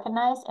be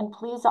recognized. And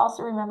please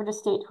also remember to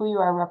state who you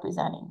are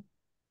representing.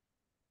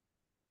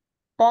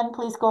 Ben,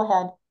 please go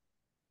ahead.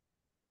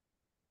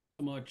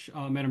 So much,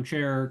 Madam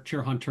Chair,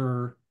 Chair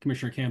Hunter,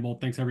 Commissioner Campbell.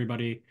 Thanks,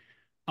 everybody.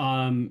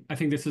 I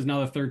think this is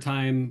now the 3rd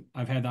time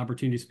I've had the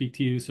opportunity to speak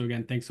to you. So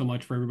again, thanks so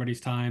much for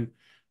everybody's time.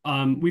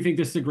 We think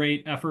this is a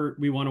great effort.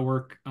 We want to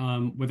work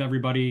with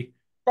everybody.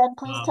 Ben,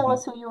 please tell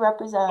us who you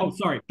represent. Oh,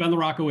 sorry. Ben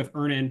LaRocca with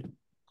Earnin.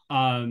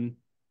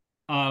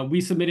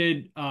 We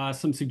submitted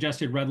some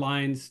suggested red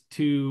lines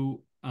to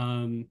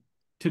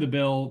the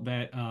bill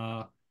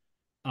that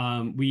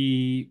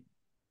we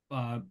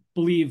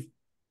believe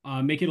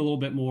make it a little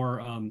bit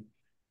more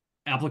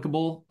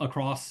applicable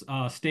across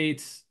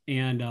states,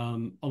 and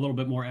a little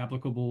bit more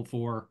applicable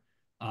for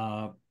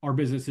our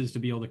businesses to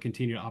be able to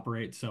continue to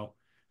operate. So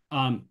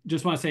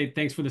just want to say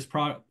thanks for this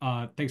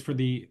thanks for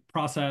the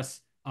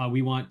process.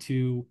 We want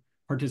to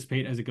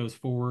participate as it goes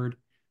forward,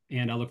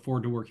 and I look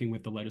forward to working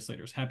with the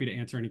legislators. Happy to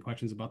answer any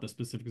questions about the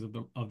specifics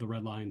of the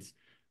red lines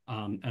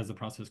as the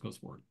process goes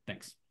forward.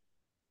 Thanks.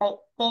 All right,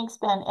 thanks,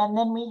 Ben. And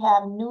then we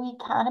have New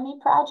Economy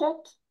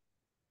Project.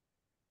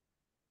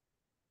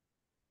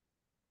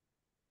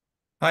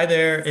 Hi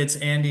there, it's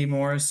Andy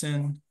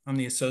Morrison. I'm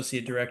the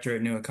Associate Director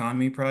at New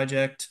Economy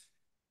Project.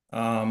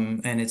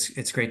 And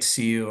it's great to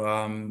see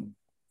you,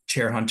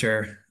 Chair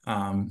Hunter.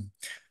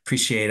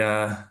 Appreciate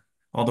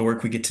all the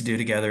work we get to do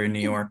together in New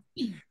York.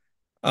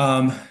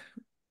 Um,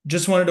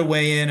 just wanted to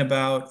weigh in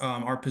about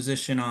our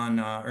position on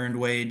earned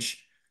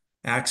wage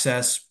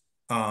access.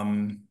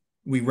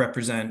 We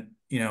represent,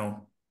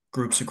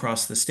 groups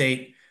across the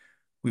state.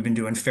 We've been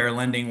doing fair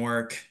lending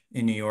work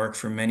in New York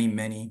for many,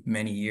 many,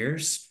 many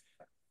years.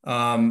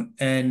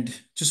 And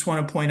just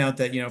want to point out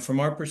that,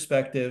 from our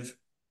perspective,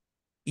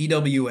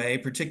 EWA,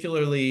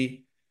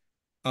 particularly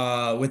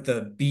with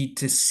the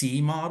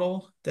B2C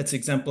model that's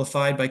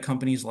exemplified by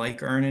companies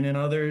like Earnin and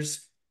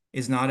others,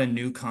 is not a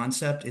new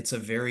concept. It's a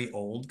very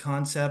old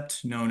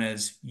concept known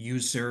as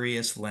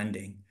usurious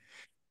lending.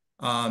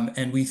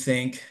 And we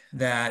think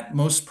that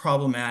most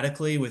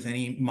problematically with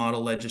any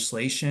model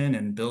legislation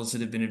and bills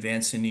that have been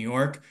advanced in New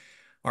York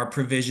are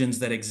provisions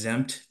that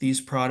exempt these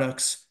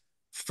products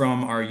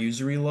from our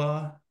usury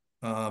law.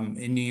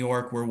 In New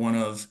York, we're one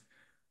of,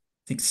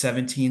 I think,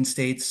 17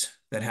 states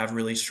that have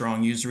really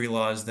strong usury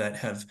laws that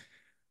have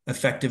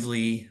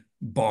effectively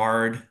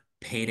barred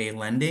payday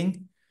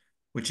lending,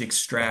 which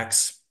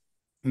extracts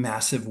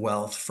massive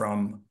wealth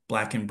from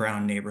Black and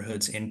brown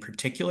neighborhoods in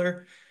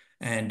particular.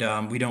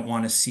 And we don't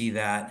want to see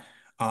that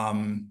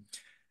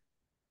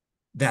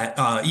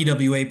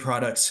EWA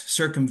products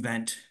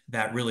circumvent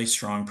that really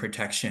strong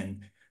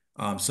protection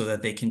so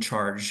that they can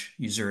charge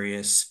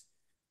usurious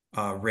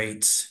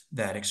rates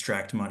that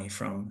extract money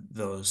from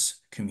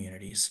those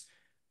communities.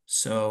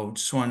 So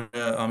just wanted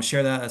to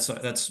share that.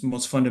 That's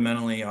most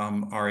fundamentally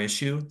our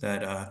issue,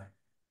 that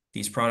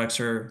these products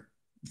are,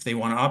 if they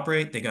want to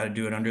operate, they got to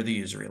do it under the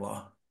usury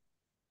law.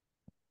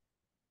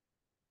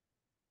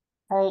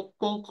 All right,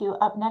 thank you.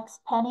 Up next,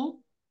 Penny.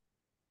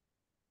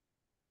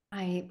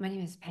 Hi, my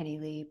name is Penny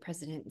Lee,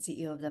 President and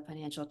CEO of the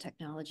Financial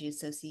Technology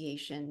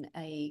Association,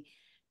 a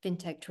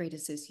fintech trade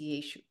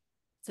association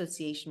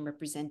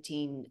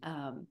representing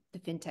the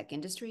fintech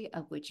industry,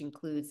 of which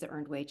includes the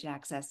earned wage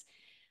access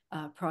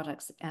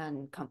products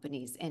and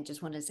companies. And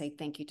just want to say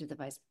thank you to the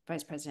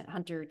Vice President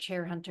Hunter,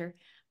 Chair Hunter,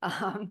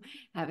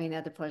 having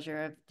had the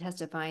pleasure of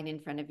testifying in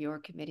front of your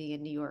committee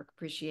in New York.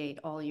 Appreciate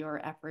all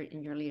your effort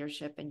and your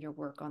leadership and your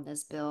work on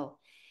this bill.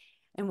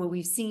 And what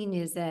we've seen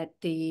is that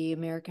the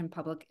American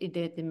public,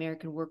 the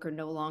American worker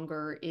no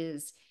longer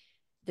is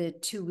the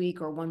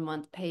 2-week or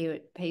 1-month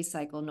pay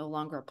cycle no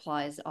longer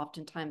applies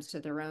oftentimes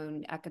to their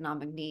own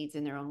economic needs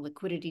and their own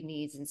liquidity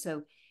needs. And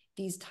so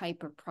these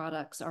type of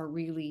products are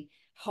really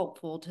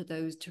helpful to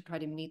those to try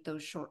to meet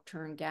those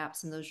short-term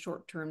gaps and those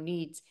short-term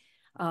needs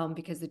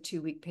because the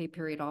 2-week pay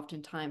period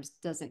oftentimes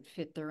doesn't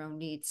fit their own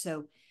needs.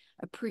 So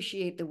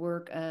appreciate the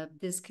work of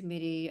this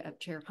committee, of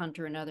Chair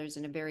Hunter and others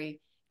in a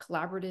very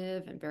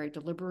collaborative and very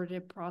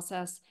deliberative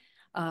process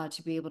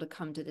to be able to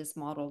come to this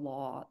model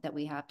law that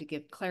we have to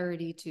give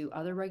clarity to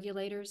other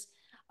regulators,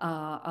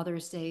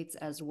 other states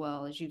as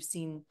well. As you've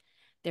seen,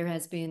 there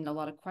has been a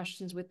lot of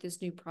questions with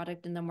this new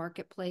product in the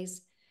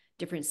marketplace.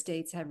 Different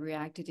states have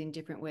reacted in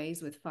different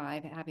ways, with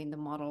 5 having the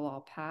model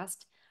law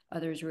passed,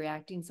 others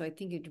reacting. So I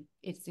think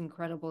it's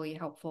incredibly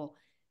helpful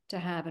to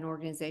have an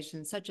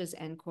organization such as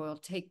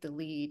NCOIL take the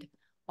lead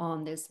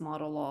on this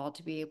model law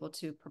to be able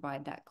to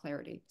provide that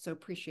clarity. So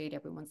appreciate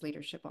everyone's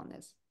leadership on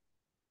this.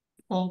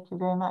 Thank you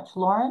very much.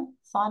 Lauren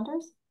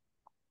Saunders?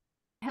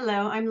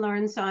 Hello, I'm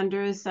Lauren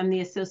Saunders. I'm the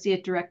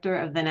Associate Director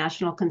of the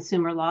National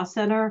Consumer Law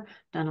Center.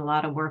 Done a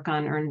lot of work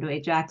on earned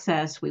wage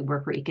access. We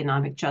work for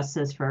economic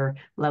justice for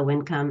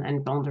low-income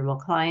and vulnerable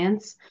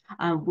clients.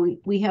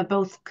 We have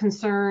both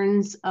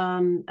concerns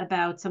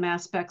about some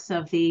aspects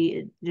of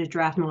the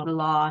draft model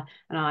law,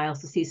 and I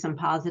also see some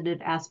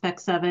positive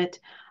aspects of it.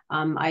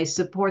 I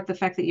support the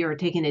fact that you're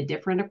taking a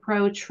different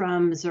approach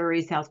from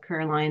Missouri, South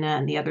Carolina,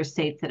 and the other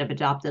states that have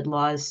adopted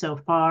laws so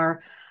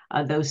far.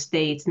 Those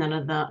states,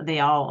 they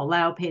all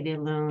allow payday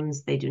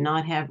loans. They do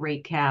not have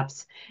rate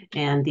caps,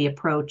 and the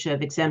approach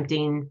of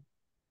exempting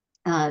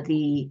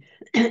the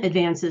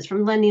advances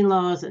from lending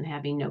laws and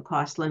having no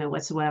cost limit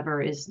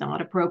whatsoever is not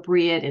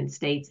appropriate in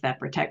states that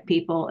protect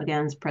people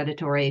against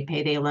predatory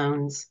payday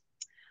loans.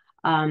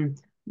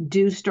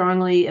 Do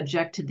strongly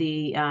object to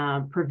the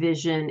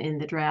provision in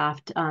the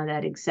draft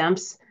that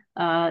exempts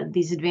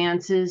these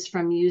advances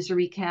from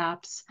usury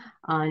caps,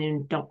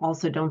 and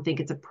don't think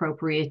it's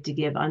appropriate to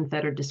give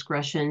unfettered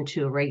discretion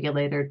to a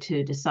regulator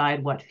to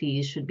decide what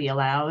fees should be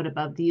allowed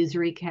above the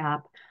usury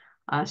cap.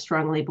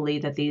 Strongly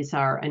believe that these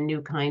are a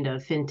new kind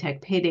of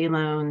fintech payday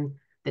loan.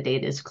 The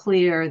data is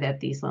clear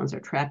that these loans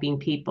are trapping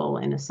people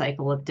in a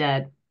cycle of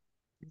debt,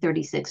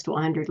 36 to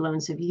 100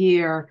 loans a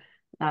year,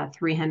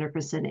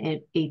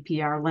 300%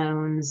 APR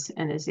loans,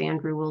 and as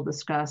Andrew will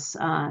discuss,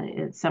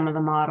 some of the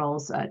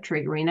models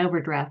triggering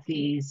overdraft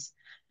fees.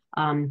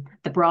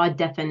 The broad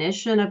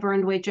definition of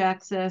earned wage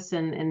access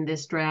in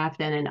this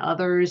draft and in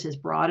others is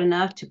broad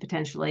enough to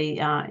potentially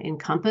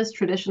encompass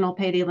traditional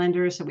payday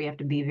lenders, so we have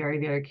to be very,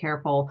 very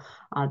careful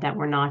that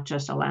we're not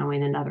just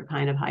allowing another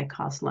kind of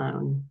high-cost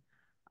loan.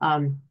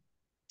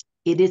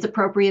 It is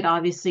appropriate,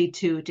 obviously,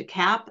 to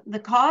cap the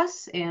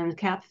costs and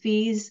cap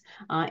fees.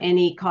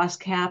 Any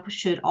cost cap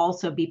should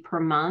also be per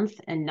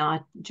month and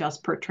not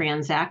just per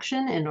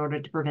transaction in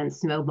order to prevent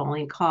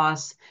snowballing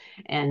costs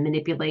and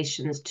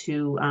manipulations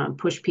to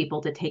push people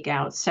to take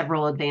out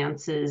several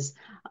advances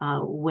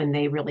when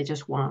they really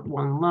just want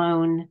one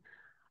loan.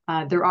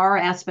 There are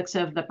aspects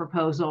of the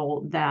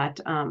proposal that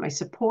I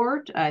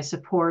support. I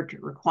support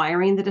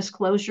requiring the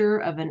disclosure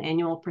of an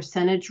annual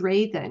percentage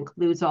rate that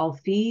includes all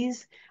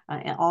fees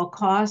and all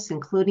costs,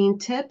 including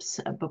tips,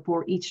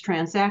 before each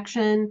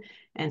transaction,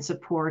 and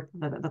support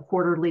the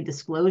quarterly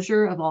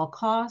disclosure of all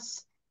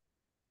costs.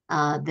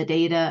 The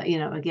data,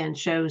 again,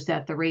 shows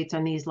that the rates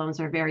on these loans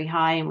are very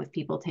high, and with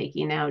people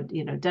taking out,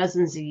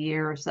 dozens a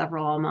year or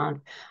several a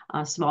month,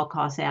 small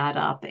costs add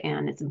up,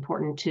 and it's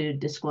important to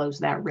disclose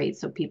that rate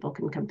so people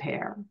can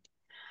compare.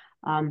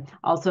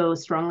 Also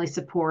strongly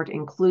support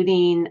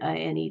including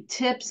any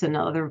tips and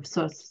other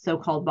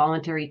so-called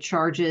voluntary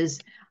charges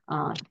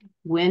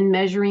when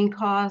measuring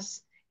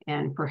costs,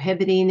 and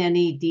prohibiting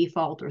any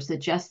default or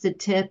suggested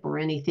tip or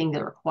anything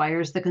that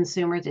requires the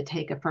consumer to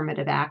take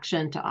affirmative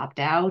action to opt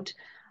out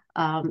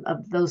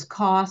of those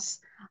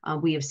costs.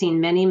 We have seen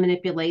many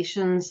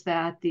manipulations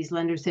that these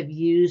lenders have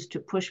used to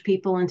push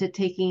people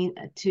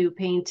into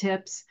paying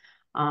tips.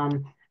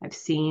 I've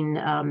seen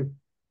a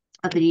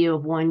video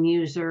of one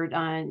user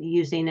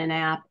using an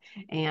app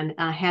and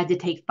had to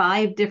take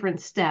 5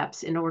 different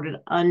steps in order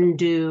to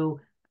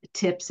undo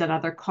tips and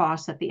other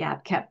costs that the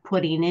app kept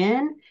putting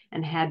in,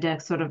 and had to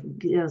sort of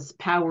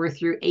power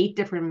through 8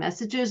 different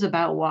messages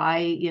about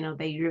why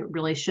they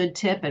really should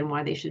tip and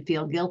why they should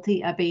feel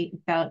guilty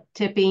about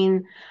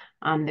tipping.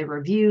 The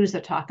reviews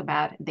that talk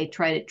about they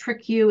try to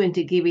trick you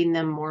into giving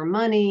them more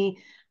money.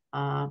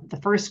 The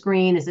first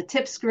screen is a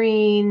tip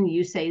screen.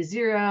 You say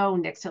 0.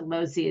 Next, it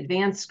loads the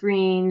advanced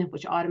screen,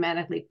 which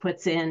automatically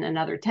puts in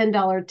another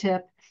 $10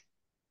 tip.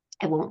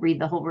 I won't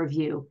read the whole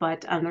review,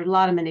 but there's a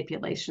lot of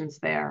manipulations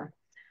there.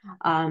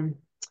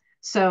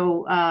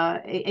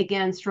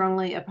 Again,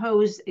 strongly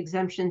oppose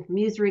exemption from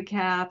usury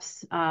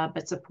caps,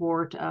 but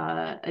support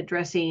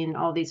addressing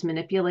all these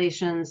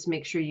manipulations.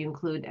 Make sure you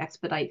include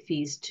expedite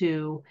fees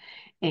too,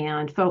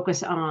 and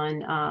focus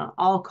on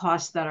all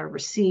costs that are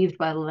received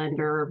by the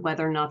lender,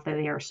 whether or not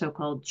they are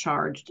so-called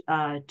charged,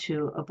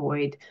 to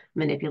avoid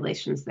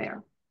manipulations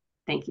there.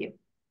 Thank you.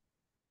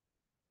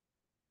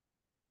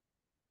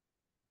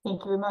 Thank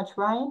you very much.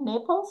 Ryan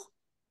Naples?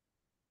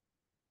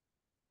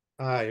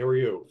 Hi, how are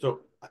you?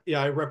 So,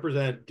 yeah, I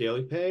represent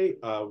Daily Pay.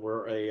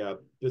 We're a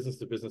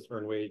business-to-business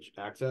earned wage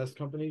access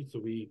company. So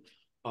we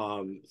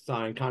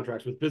sign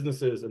contracts with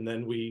businesses, and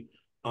then we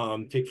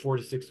take 4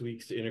 to 6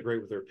 weeks to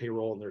integrate with their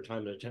payroll and their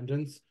time and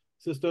attendance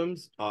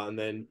systems. And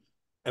then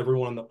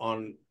everyone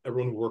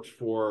who works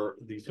for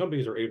these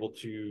companies are able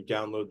to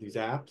download these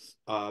apps,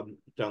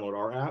 download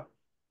our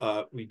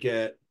app. We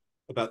get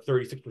about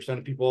 36%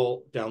 of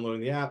people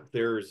downloading the app.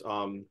 There's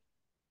about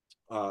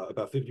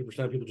 50%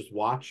 of people just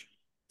watch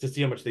to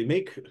see how much they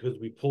make, because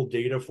we pull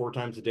data 4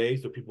 times a day,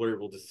 so people are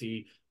able to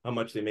see how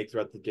much they make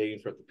throughout the day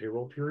and throughout the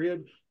payroll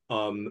period.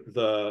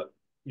 The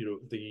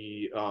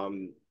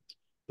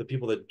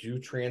people that do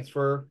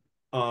transfer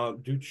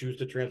do choose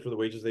to transfer the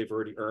wages they've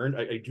already earned.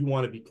 I do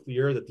want to be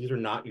clear that these are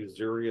not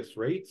usurious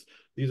rates.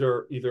 These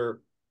are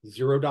either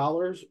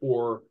 $0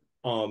 or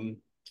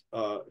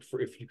for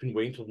if you can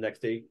wait until the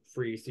next day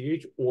free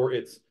ACH, or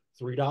it's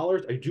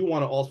 $3. I do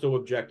want to also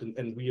object,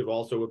 and we have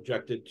also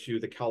objected to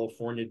the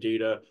California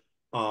data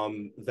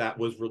that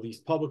was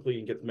released publicly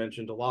and gets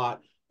mentioned a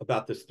lot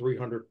about this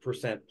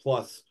 300%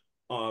 plus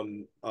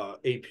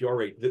APR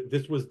rate.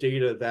 This was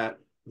data that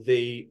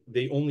they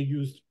only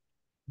used.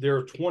 There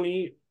are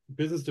 20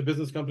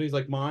 business-to-business companies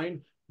like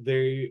mine.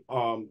 They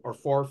are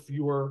far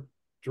fewer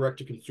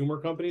direct-to-consumer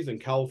companies, and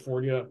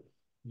California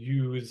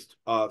used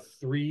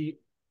 3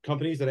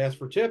 companies that asked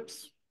for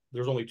tips.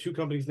 There's only 2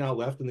 companies now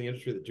left in the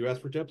industry that do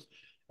ask for tips,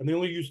 and they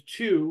only use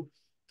 2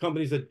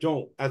 companies that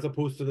don't, as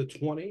opposed to the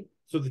 20.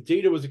 So the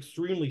data was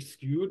extremely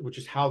skewed, which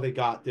is how they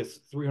got this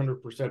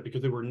 300%,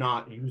 because they were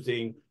not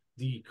using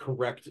the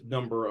correct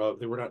number of,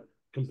 they were not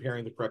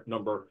comparing the correct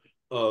number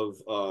of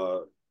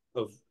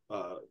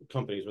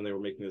companies when they were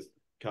making this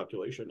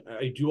calculation.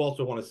 I do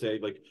also want to say,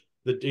 like,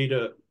 the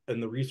data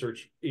and the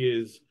research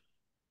is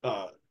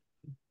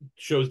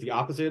shows the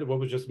opposite of what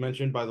was just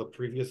mentioned by the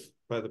previous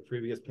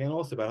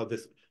panelists about how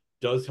this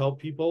does help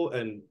people.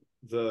 And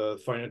the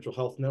Financial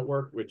Health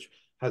Network, which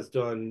has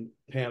done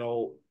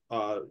panel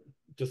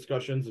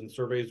discussions and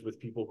surveys with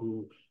people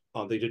who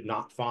they did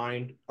not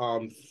find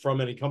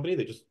from any company,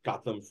 they just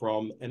got them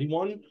from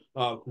anyone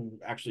who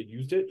actually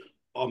used it,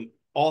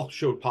 all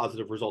showed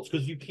positive results.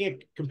 Because you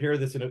can't compare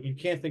this you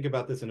can't think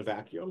about this in a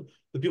vacuum.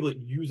 The people that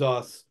use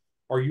us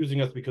are using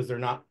us because they're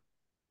not,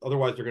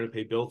 otherwise they're going to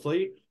pay bills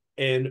late.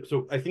 And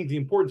so I think the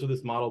importance of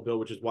this model bill,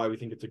 which is why we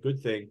think it's a good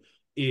thing,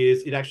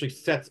 is it actually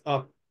sets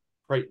up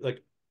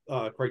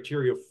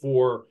criteria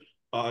for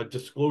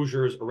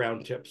disclosures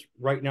around tips.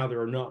 Right now,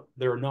 there are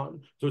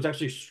none. So it's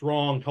actually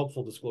strong,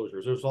 helpful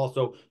disclosures. There's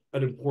also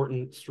an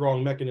important,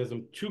 strong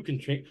mechanism to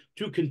continue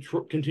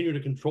to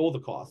control the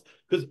cost.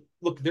 Because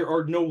look, there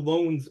are no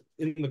loans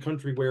in the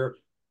country where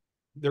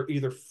they're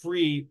either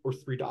free or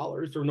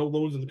 $3. There are no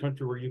loans in the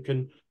country where you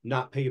can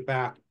not pay it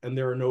back, and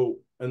there are no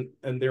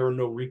there are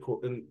no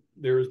recourse, and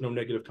there is no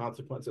negative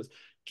consequences.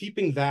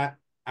 Keeping that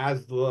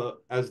as the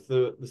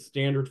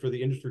standard for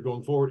the industry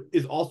going forward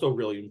is also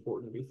really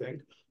important, we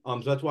think.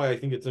 So that's why I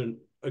think it's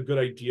a good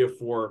idea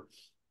for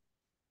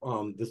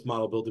this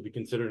model bill to be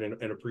considered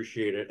and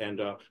appreciated. And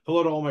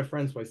hello to all my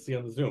friends who I see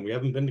on the Zoom. We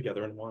haven't been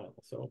together in a while.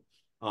 So,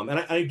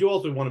 and I do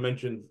also want to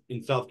mention,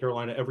 in South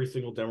Carolina, every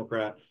single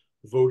Democrat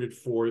voted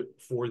for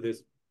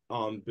this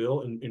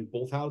bill in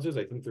both houses.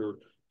 I think there are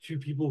 2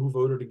 people who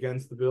voted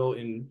against the bill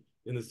in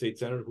the state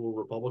Senate who were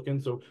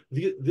Republicans. So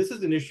this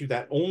is an issue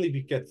that only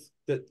gets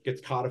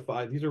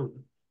codified. These are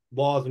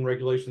laws and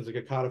regulations that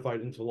get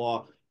codified into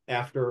law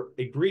after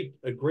a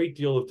great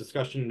deal of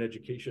discussion and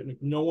education.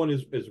 No one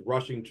is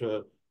rushing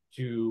to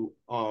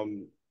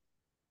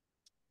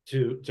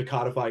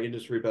codify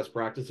industry best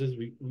practices.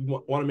 We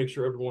want to make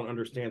sure everyone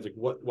understands like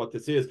what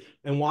this is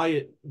and why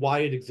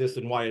it exists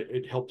and why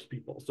it helps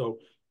people. So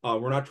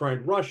we're not trying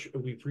to rush.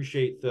 We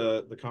appreciate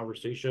the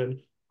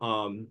conversation.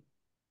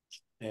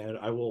 And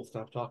I will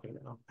stop talking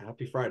now.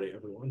 Happy Friday,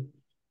 everyone.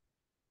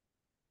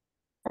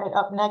 All right,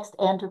 up next,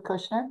 Andrew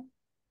Kushner.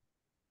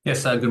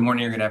 Yes, good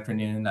morning or good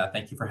afternoon.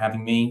 Thank you for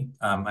having me.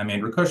 I'm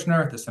Andrew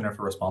Kushner at the Center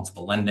for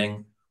Responsible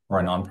Lending. We're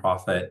a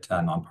nonprofit,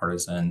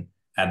 nonpartisan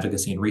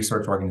advocacy and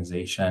research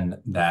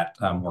organization that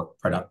work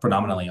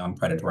predominantly on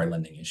predatory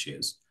lending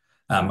issues.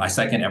 I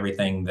second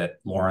everything that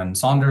Lauren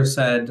Saunders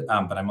said,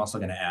 but I'm also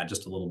going to add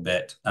just a little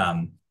bit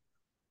on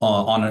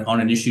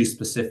an issue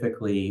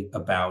specifically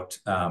about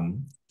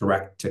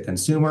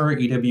direct-to-consumer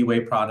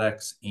EWA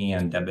products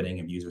and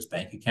debiting of users'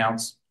 bank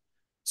accounts.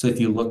 So if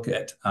you look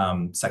at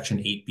Section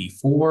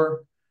 8B4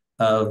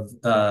 of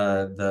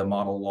the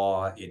model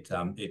law,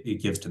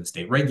 it gives to the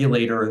state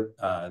regulator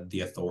the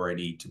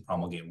authority to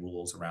promulgate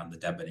rules around the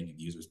debiting of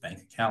users' bank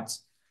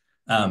accounts.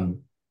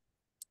 I'm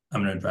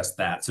going to address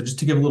that. So just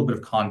to give a little bit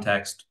of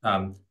context,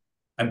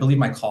 I believe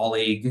my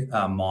colleague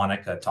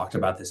Monica talked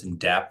about this in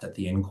depth at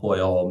the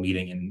NCOIL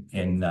meeting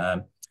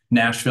in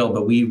Nashville,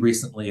 but we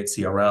recently at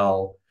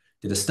CRL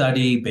did a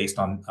study based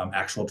on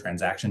actual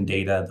transaction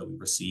data that we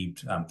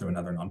received through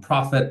another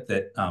nonprofit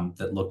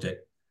that looked at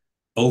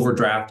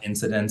overdraft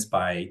incidents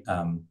by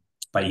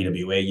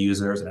EWA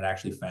users, and it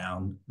actually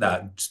found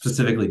that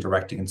specifically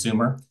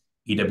direct-to-consumer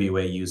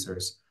EWA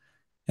users,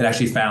 it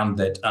actually found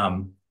that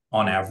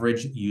on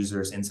average,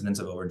 users' incidents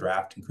of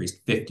overdraft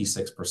increased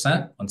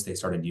 56% once they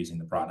started using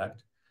the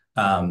product.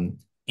 And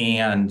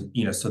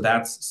so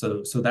that's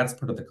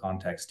part of the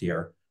context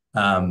here.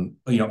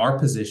 Our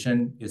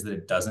position is that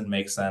it doesn't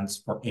make sense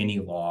for any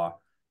law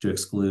to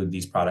exclude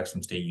these products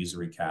from state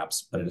usury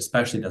caps, but it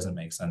especially doesn't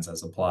make sense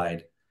as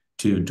applied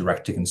to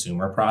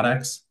direct-to-consumer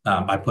products.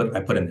 I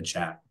put in the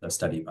chat the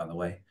study, by the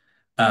way.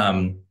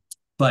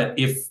 But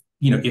if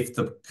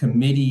the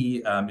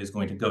committee is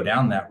going to go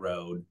down that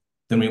road,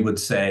 then we would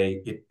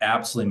say it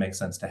absolutely makes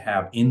sense to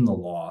have in the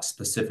law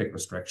specific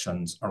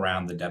restrictions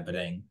around the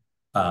debiting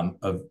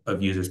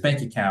of users'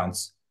 bank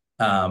accounts,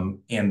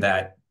 and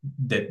that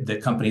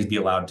companies be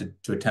allowed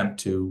to attempt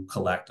to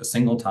collect a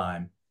single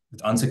time. If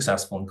it's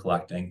unsuccessful in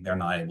collecting, they're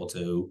not able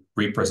to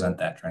represent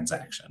that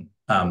transaction.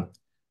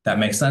 That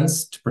makes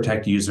sense to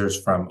protect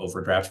users from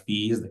overdraft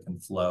fees that can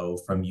flow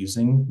from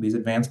using these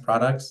advanced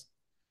products.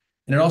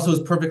 And it also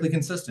is perfectly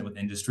consistent with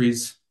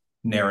industry's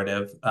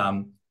narrative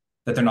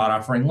that they're not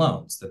offering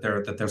loans, that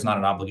there's not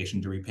an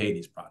obligation to repay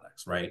these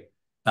products, right?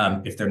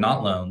 If they're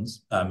not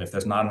loans, if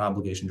there's not an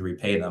obligation to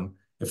repay them,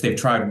 if they've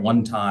tried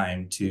one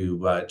time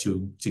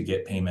to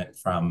get payment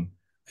from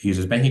a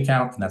user's bank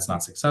account and that's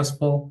not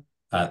successful,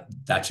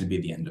 that should be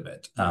the end of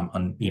it.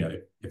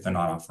 If they're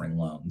not offering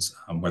loans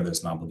where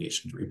there's an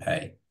obligation to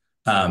repay.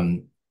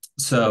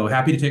 So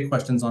happy to take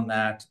questions on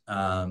that,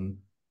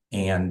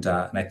 and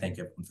I thank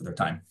everyone for their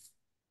time.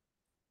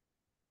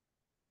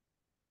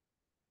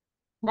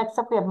 Next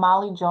up, we have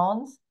Molly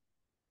Jones.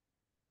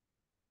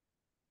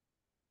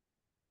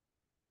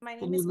 My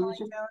name is Molly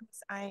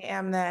Jones. I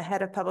am the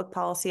head of public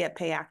policy at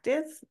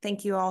PayActive.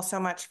 Thank you all so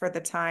much for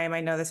the time.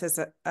 I know this is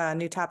a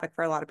new topic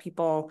for a lot of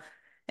people,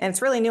 and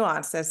it's really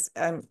nuanced, as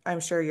I'm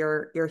sure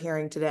you're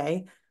hearing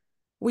today.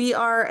 We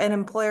are an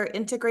employer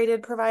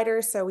integrated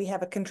provider, so we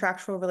have a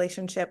contractual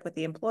relationship with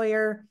the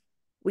employer.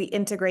 We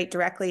integrate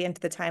directly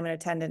into the time and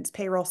attendance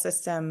payroll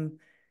system,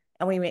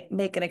 and we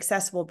make an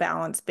accessible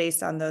balance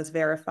based on those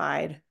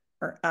verified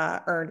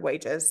earned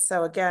wages.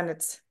 So again,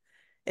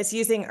 it's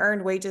using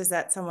earned wages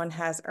that someone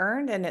has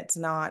earned, and it's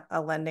not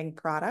a lending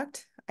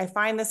product. I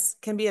find this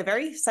can be a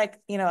very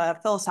a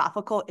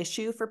philosophical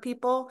issue for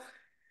people.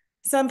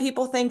 Some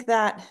people think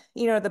that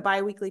the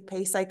biweekly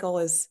pay cycle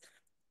is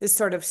this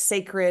sort of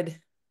sacred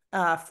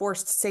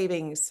forced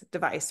savings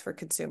device for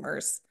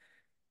consumers,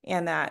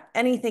 and that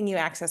anything you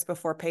access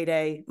before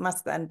payday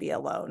must then be a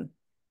loan.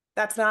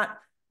 That's not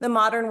the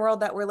modern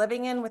world that we're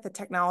living in with the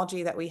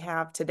technology that we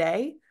have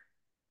today.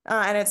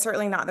 And it's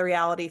certainly not the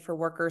reality for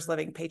workers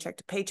living paycheck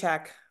to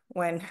paycheck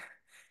when,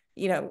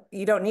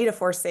 you don't need a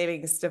forced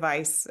savings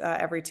device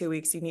every 2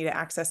 weeks. You need to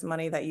access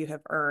money that you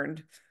have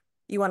earned.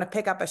 You want to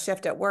pick up a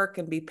shift at work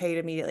and be paid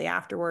immediately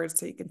afterwards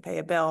so you can pay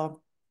a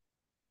bill,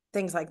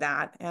 things like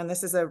that. And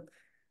this is a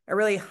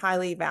really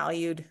highly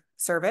valued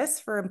service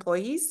for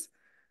employees.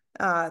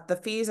 The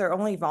fees are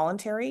only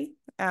voluntary,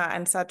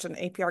 and such an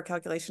APR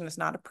calculation is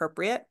not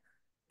appropriate.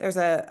 There's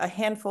a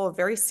handful of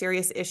very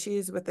serious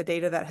issues with the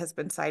data that has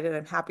been cited.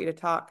 I'm happy to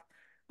talk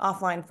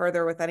offline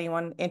further with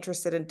anyone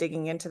interested in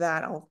digging into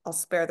that. I'll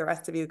spare the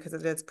rest of you because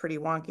it is pretty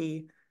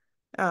wonky.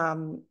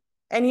 And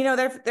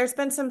there's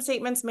been some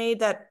statements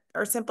made that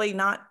are simply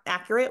not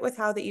accurate with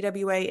how the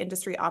EWA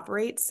industry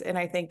operates. And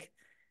I think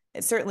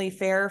it's certainly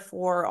fair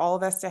for all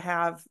of us to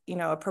have,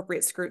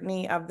 appropriate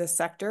scrutiny of this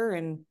sector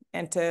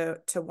and to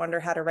wonder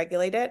how to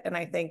regulate it. And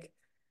I think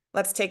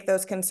let's take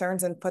those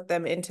concerns and put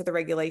them into the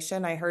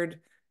regulation. I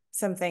heard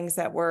some things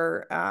that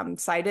were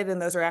cited,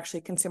 and those are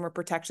actually consumer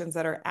protections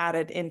that are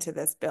added into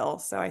this bill.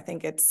 So I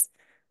think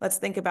let's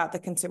think about the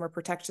consumer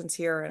protections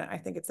here. And I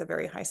think it's a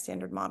very high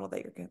standard model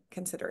that you're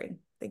considering.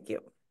 Thank you.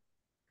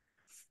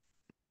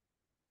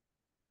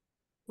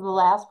 The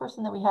last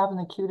person that we have in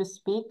the queue to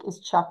speak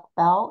is Chuck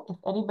Bell. If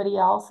anybody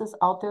else is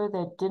out there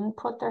that didn't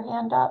put their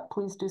hand up,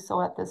 please do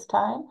so at this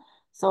time.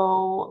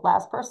 So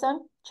last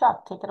person,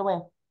 Chuck, take it away.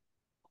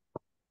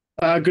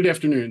 Good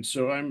afternoon.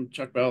 So I'm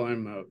Chuck Bell.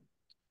 I'm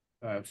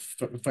a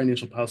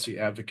financial policy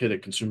advocate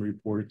at Consumer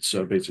Reports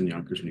based in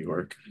Yonkers, New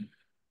York.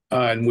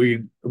 And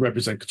we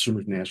represent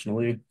consumers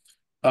nationally.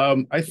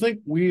 I think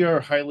we are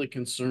highly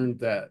concerned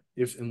that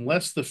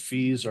unless the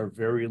fees are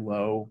very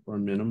low or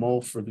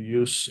minimal for the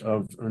use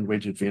of earned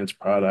wage advance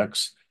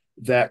products,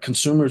 that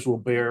consumers will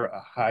bear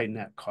a high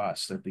net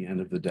cost at the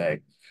end of the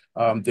day.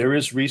 There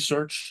is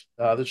research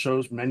that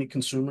shows many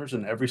consumers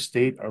in every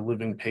state are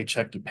living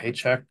paycheck to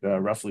paycheck,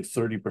 roughly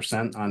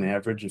 30% on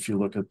average, if you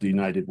look at the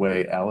United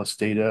Way ALICE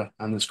data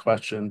on this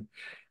question.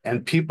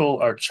 And people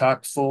are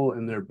chock full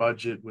in their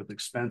budget with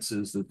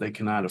expenses that they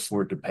cannot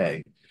afford to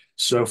pay.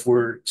 So if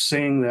we're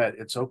saying that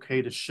it's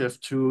okay to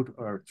shift $200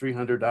 or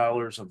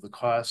 $300 of the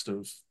cost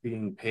of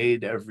being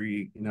paid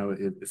every,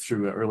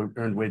 through early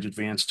earned wage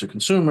advance to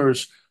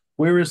consumers,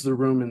 where is the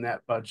room in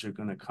that budget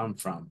going to come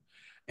from?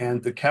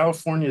 And the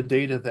California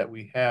data that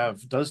we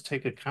have does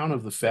take account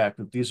of the fact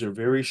that these are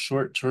very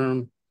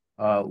short-term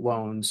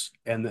loans,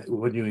 and that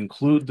when you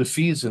include the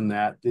fees in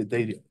that,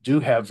 they do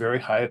have very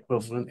high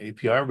equivalent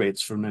APR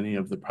rates for many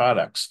of the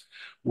products.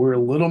 We're a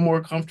little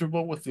more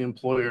comfortable with the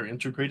employer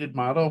integrated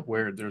model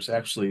where there's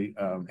actually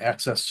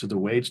access to the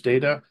wage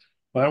data.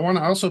 But I want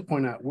to also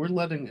point out, we're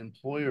letting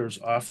employers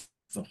off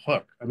the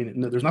hook. I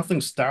mean, there's nothing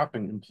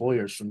stopping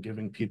employers from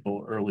giving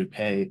people early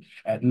pay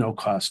at no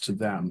cost to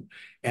them.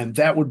 And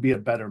that would be a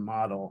better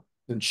model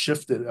than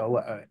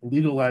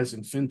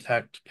legalizing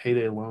fintech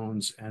payday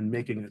loans and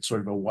making it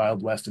sort of a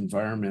Wild West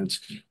environment.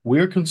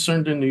 We're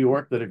concerned in New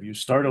York that if you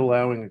start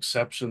allowing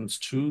exceptions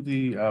to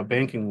the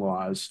banking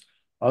laws,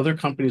 other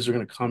companies are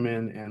going to come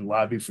in and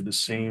lobby for the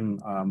same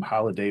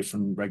holiday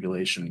from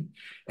regulation.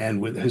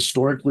 And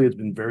historically, it's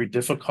been very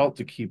difficult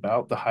to keep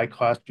out the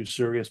high-cost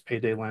usurious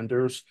payday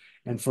lenders.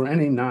 And for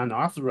any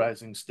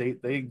non-authorizing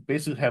state, they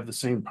basically have the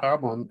same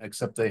problem,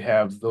 except they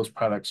have those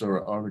products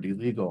are already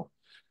legal.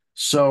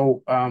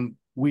 So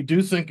we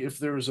do think if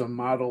there's a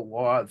model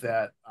law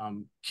that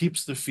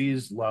keeps the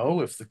fees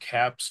low, if the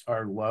caps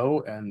are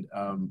low and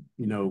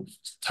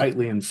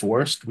tightly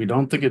enforced, we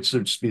don't think it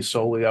should be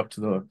solely up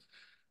to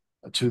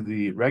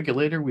the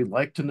regulator. We'd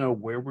like to know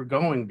where we're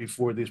going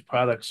before these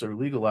products are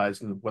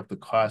legalized and what the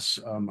costs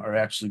are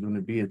actually going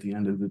to be at the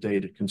end of the day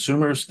to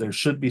consumers. There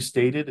should be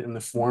stated in the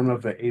form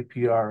of an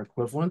APR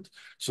equivalent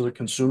so the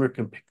consumer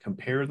can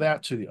compare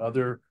that to the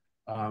other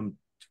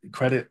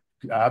credit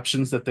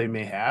options that they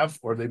may have,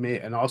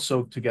 and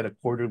also to get a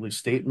quarterly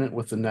statement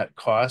with the net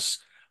costs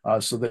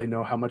so they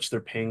know how much they're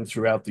paying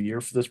throughout the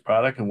year for this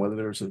product and whether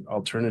there's an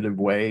alternative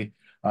way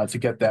to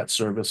get that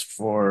service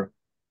for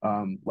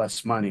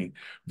less money.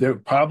 The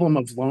problem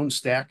of loan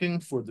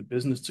stacking for the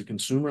business to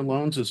consumer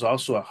loans is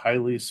also a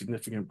highly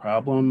significant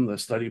problem. The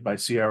study by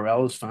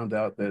CRL has found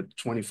out that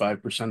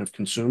 25% of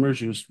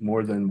consumers use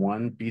more than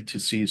one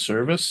B2C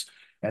service,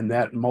 and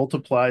that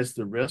multiplies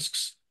the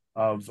risks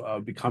of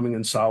becoming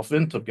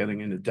insolvent, of getting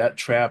in a debt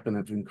trap, and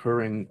of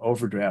incurring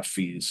overdraft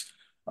fees.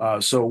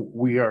 So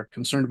we are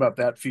concerned about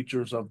that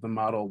features of the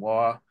model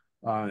law,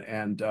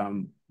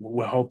 and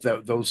we hope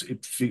that those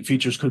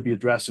features could be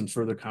addressed in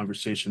further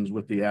conversations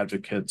with the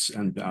advocates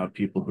and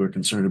people who are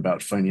concerned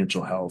about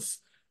financial health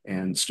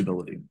and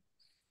stability.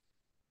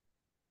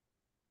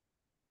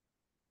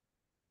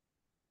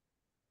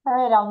 All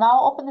right, I'll now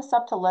open this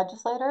up to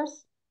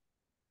legislators.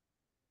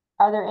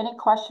 Are there any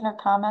question or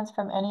comments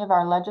from any of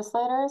our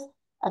legislators?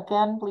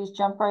 Again, please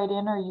jump right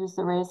in or use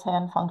the raise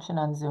hand function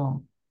on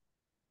Zoom.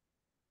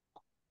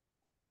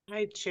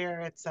 Hi,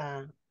 Chair. It's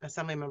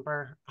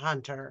Assemblymember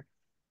Hunter.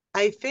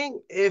 I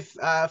think if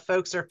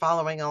folks are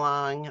following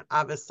along,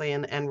 obviously,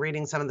 and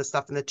reading some of the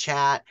stuff in the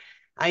chat,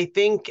 I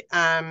think,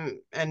 and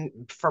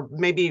for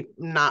maybe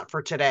not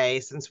for today,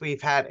 since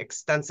we've had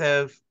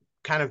extensive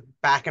kind of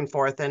back and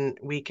forth, and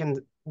we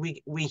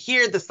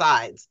hear the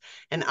sides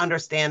and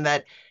understand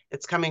that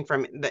it's coming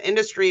from the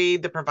industry,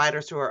 the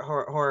providers who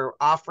are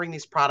offering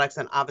these products,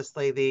 and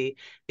obviously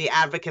the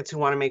advocates who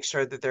want to make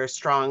sure that there are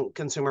strong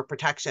consumer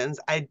protections.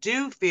 I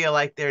do feel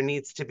like there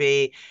needs to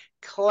be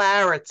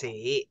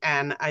clarity,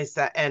 and I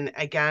said, and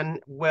again,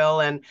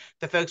 Will and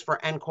the folks for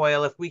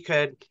NCOIL, if we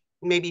could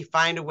maybe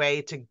find a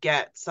way to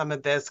get some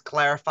of this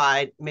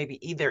clarified,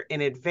 maybe either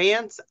in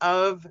advance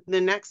of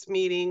the next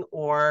meeting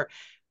or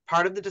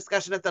part of the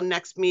discussion at the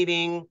next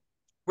meeting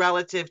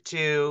relative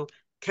to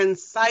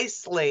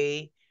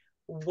concisely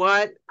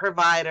what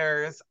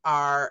providers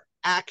are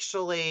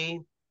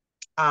actually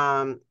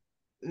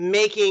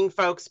making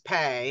folks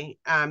pay,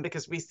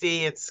 because we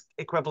see it's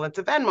equivalent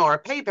to Venmo or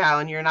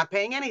PayPal and you're not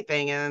paying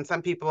anything. And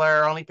some people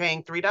are only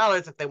paying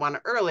 $3 if they want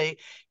it early,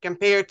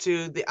 compared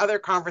to the other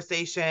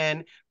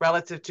conversation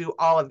relative to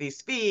all of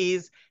these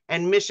fees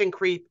and mission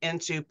creep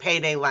into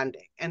payday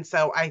lending. And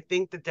so I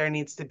think that there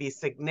needs to be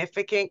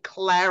significant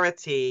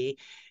clarity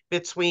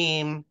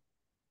between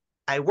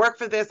I work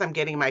for this, I'm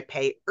getting my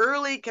pay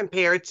early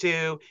compared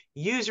to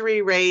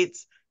usury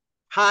rates,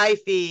 high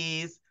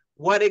fees.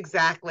 What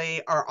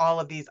exactly are all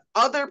of these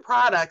other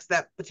products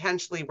that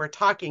potentially we're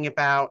talking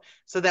about,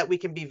 so that we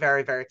can be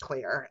very, very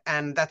clear?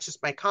 And that's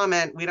just my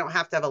comment. We don't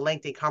have to have a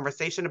lengthy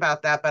conversation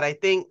about that, but I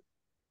think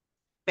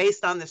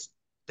based on this,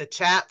 the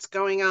chats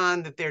going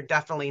on, that there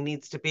definitely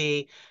needs to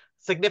be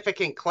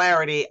significant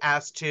clarity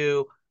as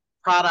to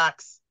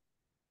products,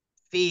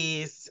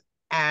 fees,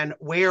 and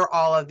where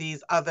all of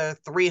these other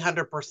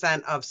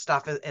 300% of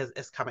stuff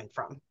is coming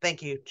from.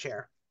 Thank you,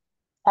 Chair.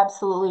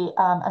 Absolutely.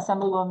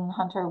 Assemblywoman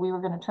Hunter, we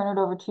were going to turn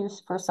it over to you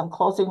for some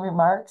closing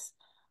remarks.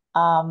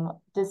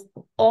 Does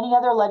any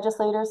other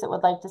legislators that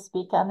would like to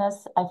speak on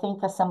this? I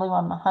think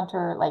Assemblywoman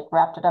Hunter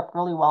wrapped it up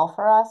really well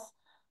for us,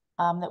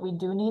 that we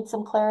do need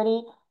some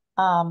clarity.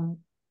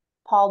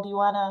 Paul, do you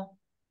want to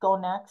go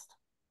next?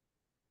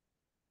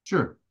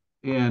 Sure.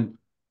 And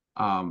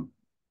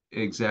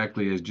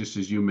exactly just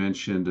as you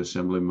mentioned,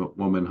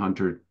 Assemblywoman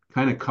Hunter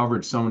kind of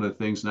covered some of the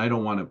things, and I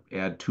don't want to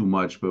add too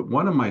much, but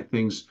one of my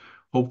things,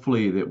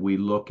 hopefully, that we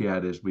look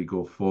at as we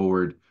go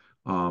forward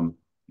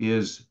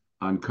is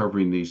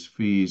uncovering these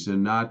fees,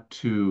 and not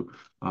to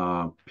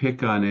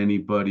pick on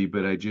anybody,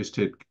 but I just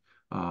had,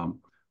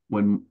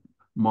 when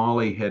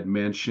Molly had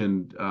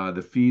mentioned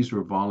the fees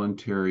were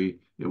voluntary,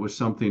 it was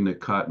something that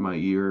caught my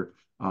ear.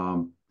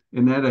 And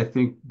that, I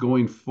think,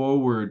 going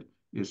forward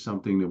is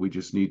something that we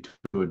just need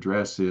to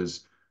address.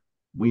 Is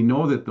we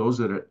know that those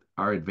that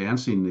are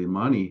advancing the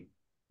money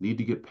need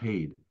to get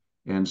paid.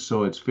 And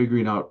so it's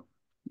figuring out,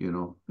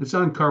 it's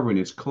uncovering,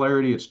 it's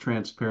clarity, it's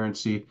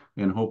transparency,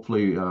 and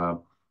hopefully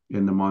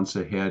in the months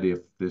ahead, if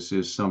this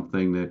is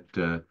something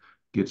that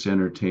gets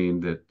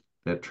entertained,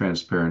 that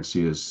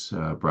transparency is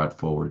brought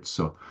forward.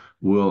 So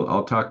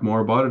I'll talk more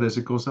about it as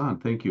it goes on.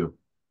 Thank you.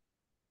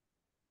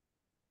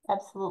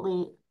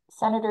 Absolutely.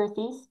 Senator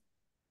Thies?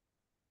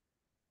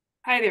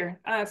 Hi there.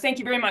 Thank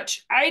you very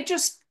much. I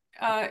just,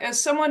 as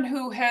someone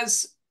who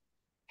has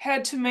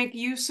had to make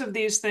use of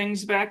these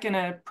things back in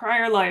a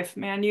prior life,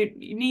 man,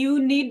 you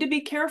need to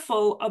be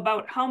careful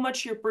about how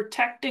much you're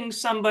protecting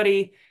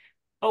somebody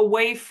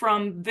away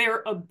from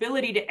their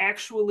ability to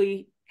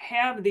actually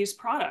have these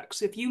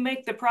products. If you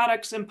make the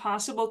products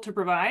impossible to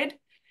provide,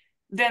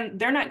 then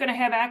they're not going to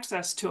have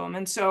access to them.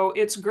 And so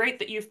it's great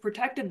that you've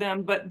protected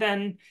them, but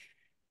then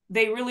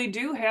they really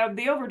do have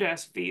the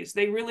overdraft fees.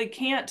 They really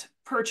can't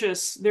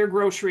purchase their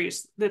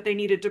groceries that they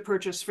needed to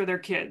purchase for their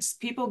kids.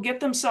 People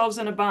get themselves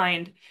in a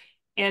bind,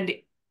 and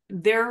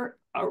they're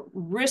a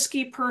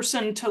risky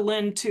person to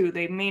lend to.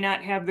 They may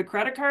not have the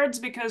credit cards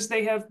because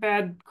they have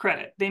bad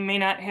credit. They may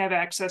not have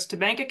access to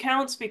bank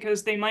accounts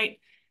because they might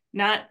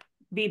not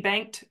be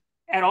banked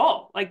at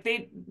all.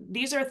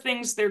 These are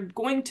things they're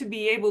going to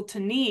be able to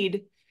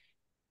need.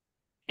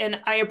 And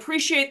I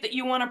appreciate that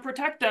you want to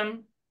protect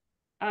them.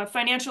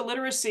 Financial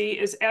literacy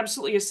is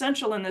absolutely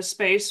essential in this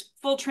space.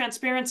 Full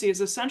transparency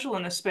is essential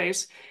in this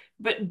space,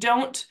 but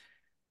don't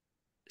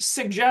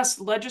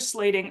suggest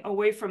legislating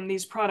away from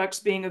these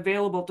products being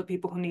available to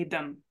people who need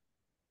them.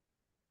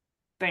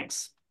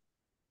 Thanks.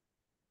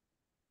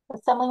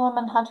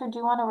 Assemblywoman Hunter, do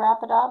you want to wrap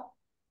it up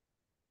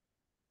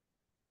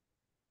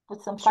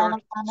with some final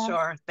comments?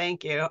 Sure.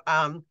 Thank you.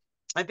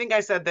 I think I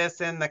said this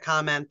in the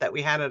comment that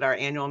we had at our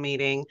annual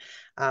meeting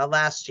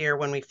last year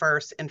when we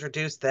first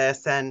introduced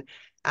this, and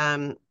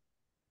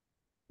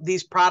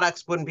these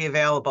products wouldn't be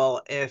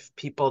available if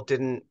people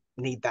didn't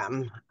need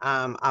them.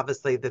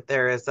 Obviously, that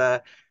there is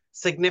a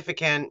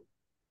significant,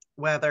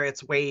 whether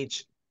it's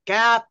wage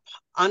gap,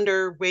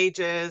 under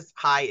wages,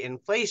 high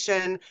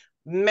inflation,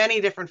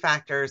 many different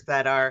factors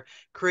that are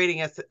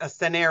creating a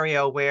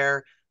scenario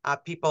where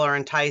people are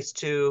enticed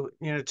to,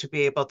 to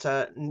be able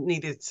to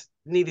need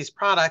these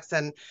products.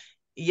 And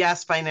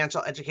yes,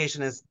 financial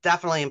education is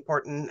definitely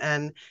important.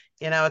 And,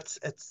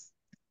 it's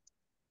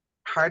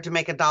hard to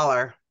make a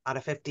dollar out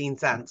of 15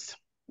 cents.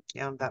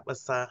 that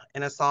was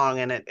in a song,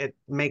 and it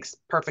makes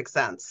perfect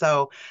sense.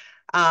 So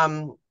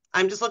I'm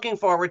just looking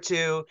forward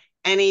to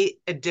any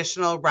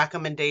additional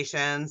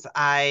recommendations.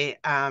 I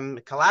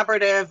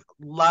collaborative,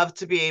 love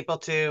to be able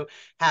to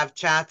have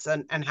chats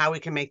and how we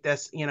can make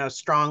this,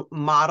 strong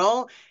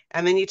model.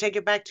 And then you take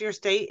it back to your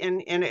state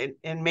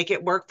and make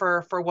it work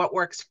for what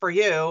works for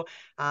you.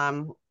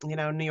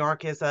 New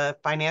York is a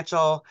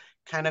financial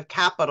kind of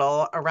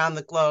capital around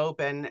the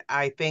globe. And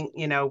I think,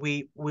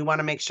 we want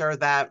to make sure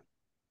that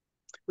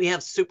we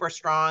have super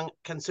strong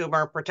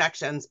consumer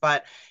protections,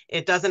 but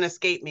it doesn't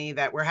escape me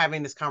that we're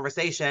having this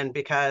conversation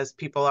because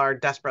people are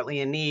desperately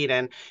in need,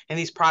 and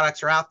these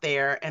products are out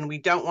there, and we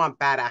don't want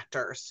bad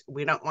actors.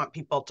 We don't want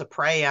people to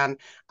prey on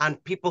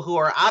people who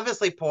are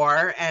obviously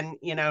poor and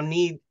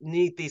need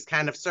these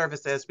kind of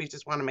services. We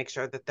just want to make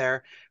sure that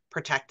they're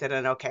protected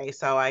and okay.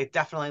 So I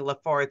definitely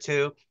look forward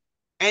to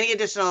any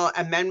additional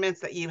amendments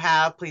that you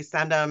have. Please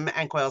send them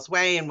NCOIL's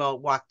way, and we'll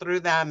walk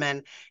through them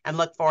and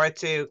look forward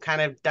to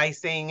kind of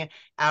dicing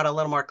out a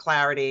little more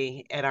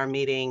clarity at our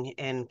meeting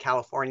in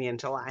California in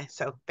July.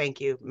 So thank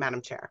you,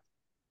 Madam Chair.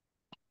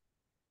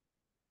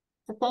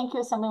 So thank you,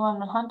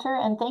 Assemblywoman Hunter,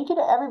 and thank you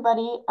to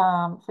everybody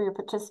for your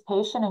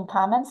participation and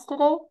comments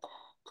today.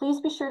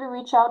 Please be sure to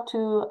reach out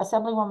to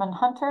Assemblywoman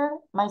Hunter,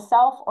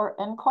 myself, or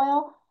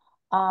NCOIL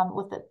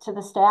to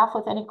the staff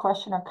with any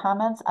question or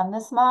comments on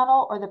this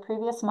model or the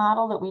previous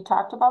model that we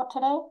talked about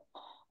today.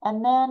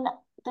 And then,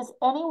 does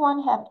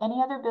anyone have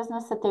any other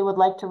business that they would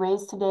like to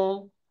raise today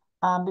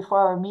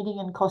before our meeting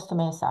in Costa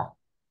Mesa?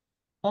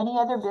 Any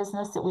other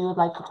business that we would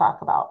like to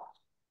talk about?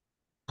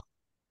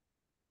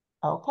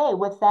 Okay,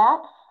 with that,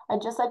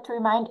 I'd just like to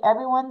remind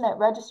everyone that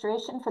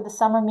registration for the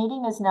summer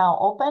meeting is now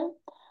open.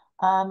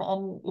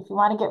 And if you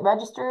want to get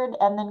registered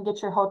and then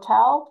get your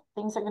hotel,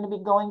 things are going to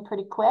be going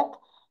pretty quick.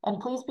 And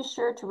please be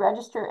sure to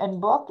register and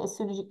book as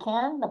soon as you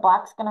can. The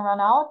block's going to run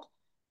out.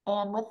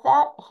 And with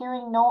that,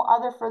 hearing no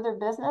other further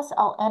business,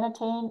 I'll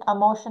entertain a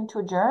motion to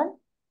adjourn.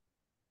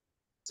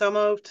 So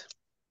moved.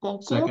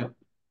 Thank you. Second.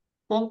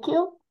 Thank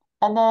you.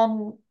 And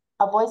then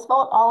a voice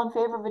vote. All in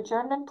favor of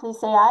adjournment, please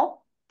say aye.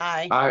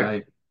 Aye.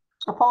 Aye.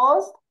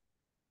 Opposed?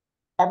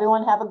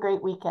 Everyone have a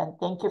great weekend.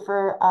 Thank you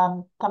for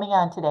coming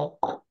on today.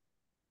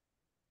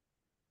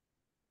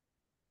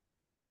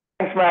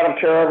 Thanks, Madam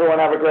Chair. Everyone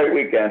have a great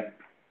weekend.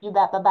 You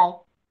bet.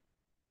 Bye-bye.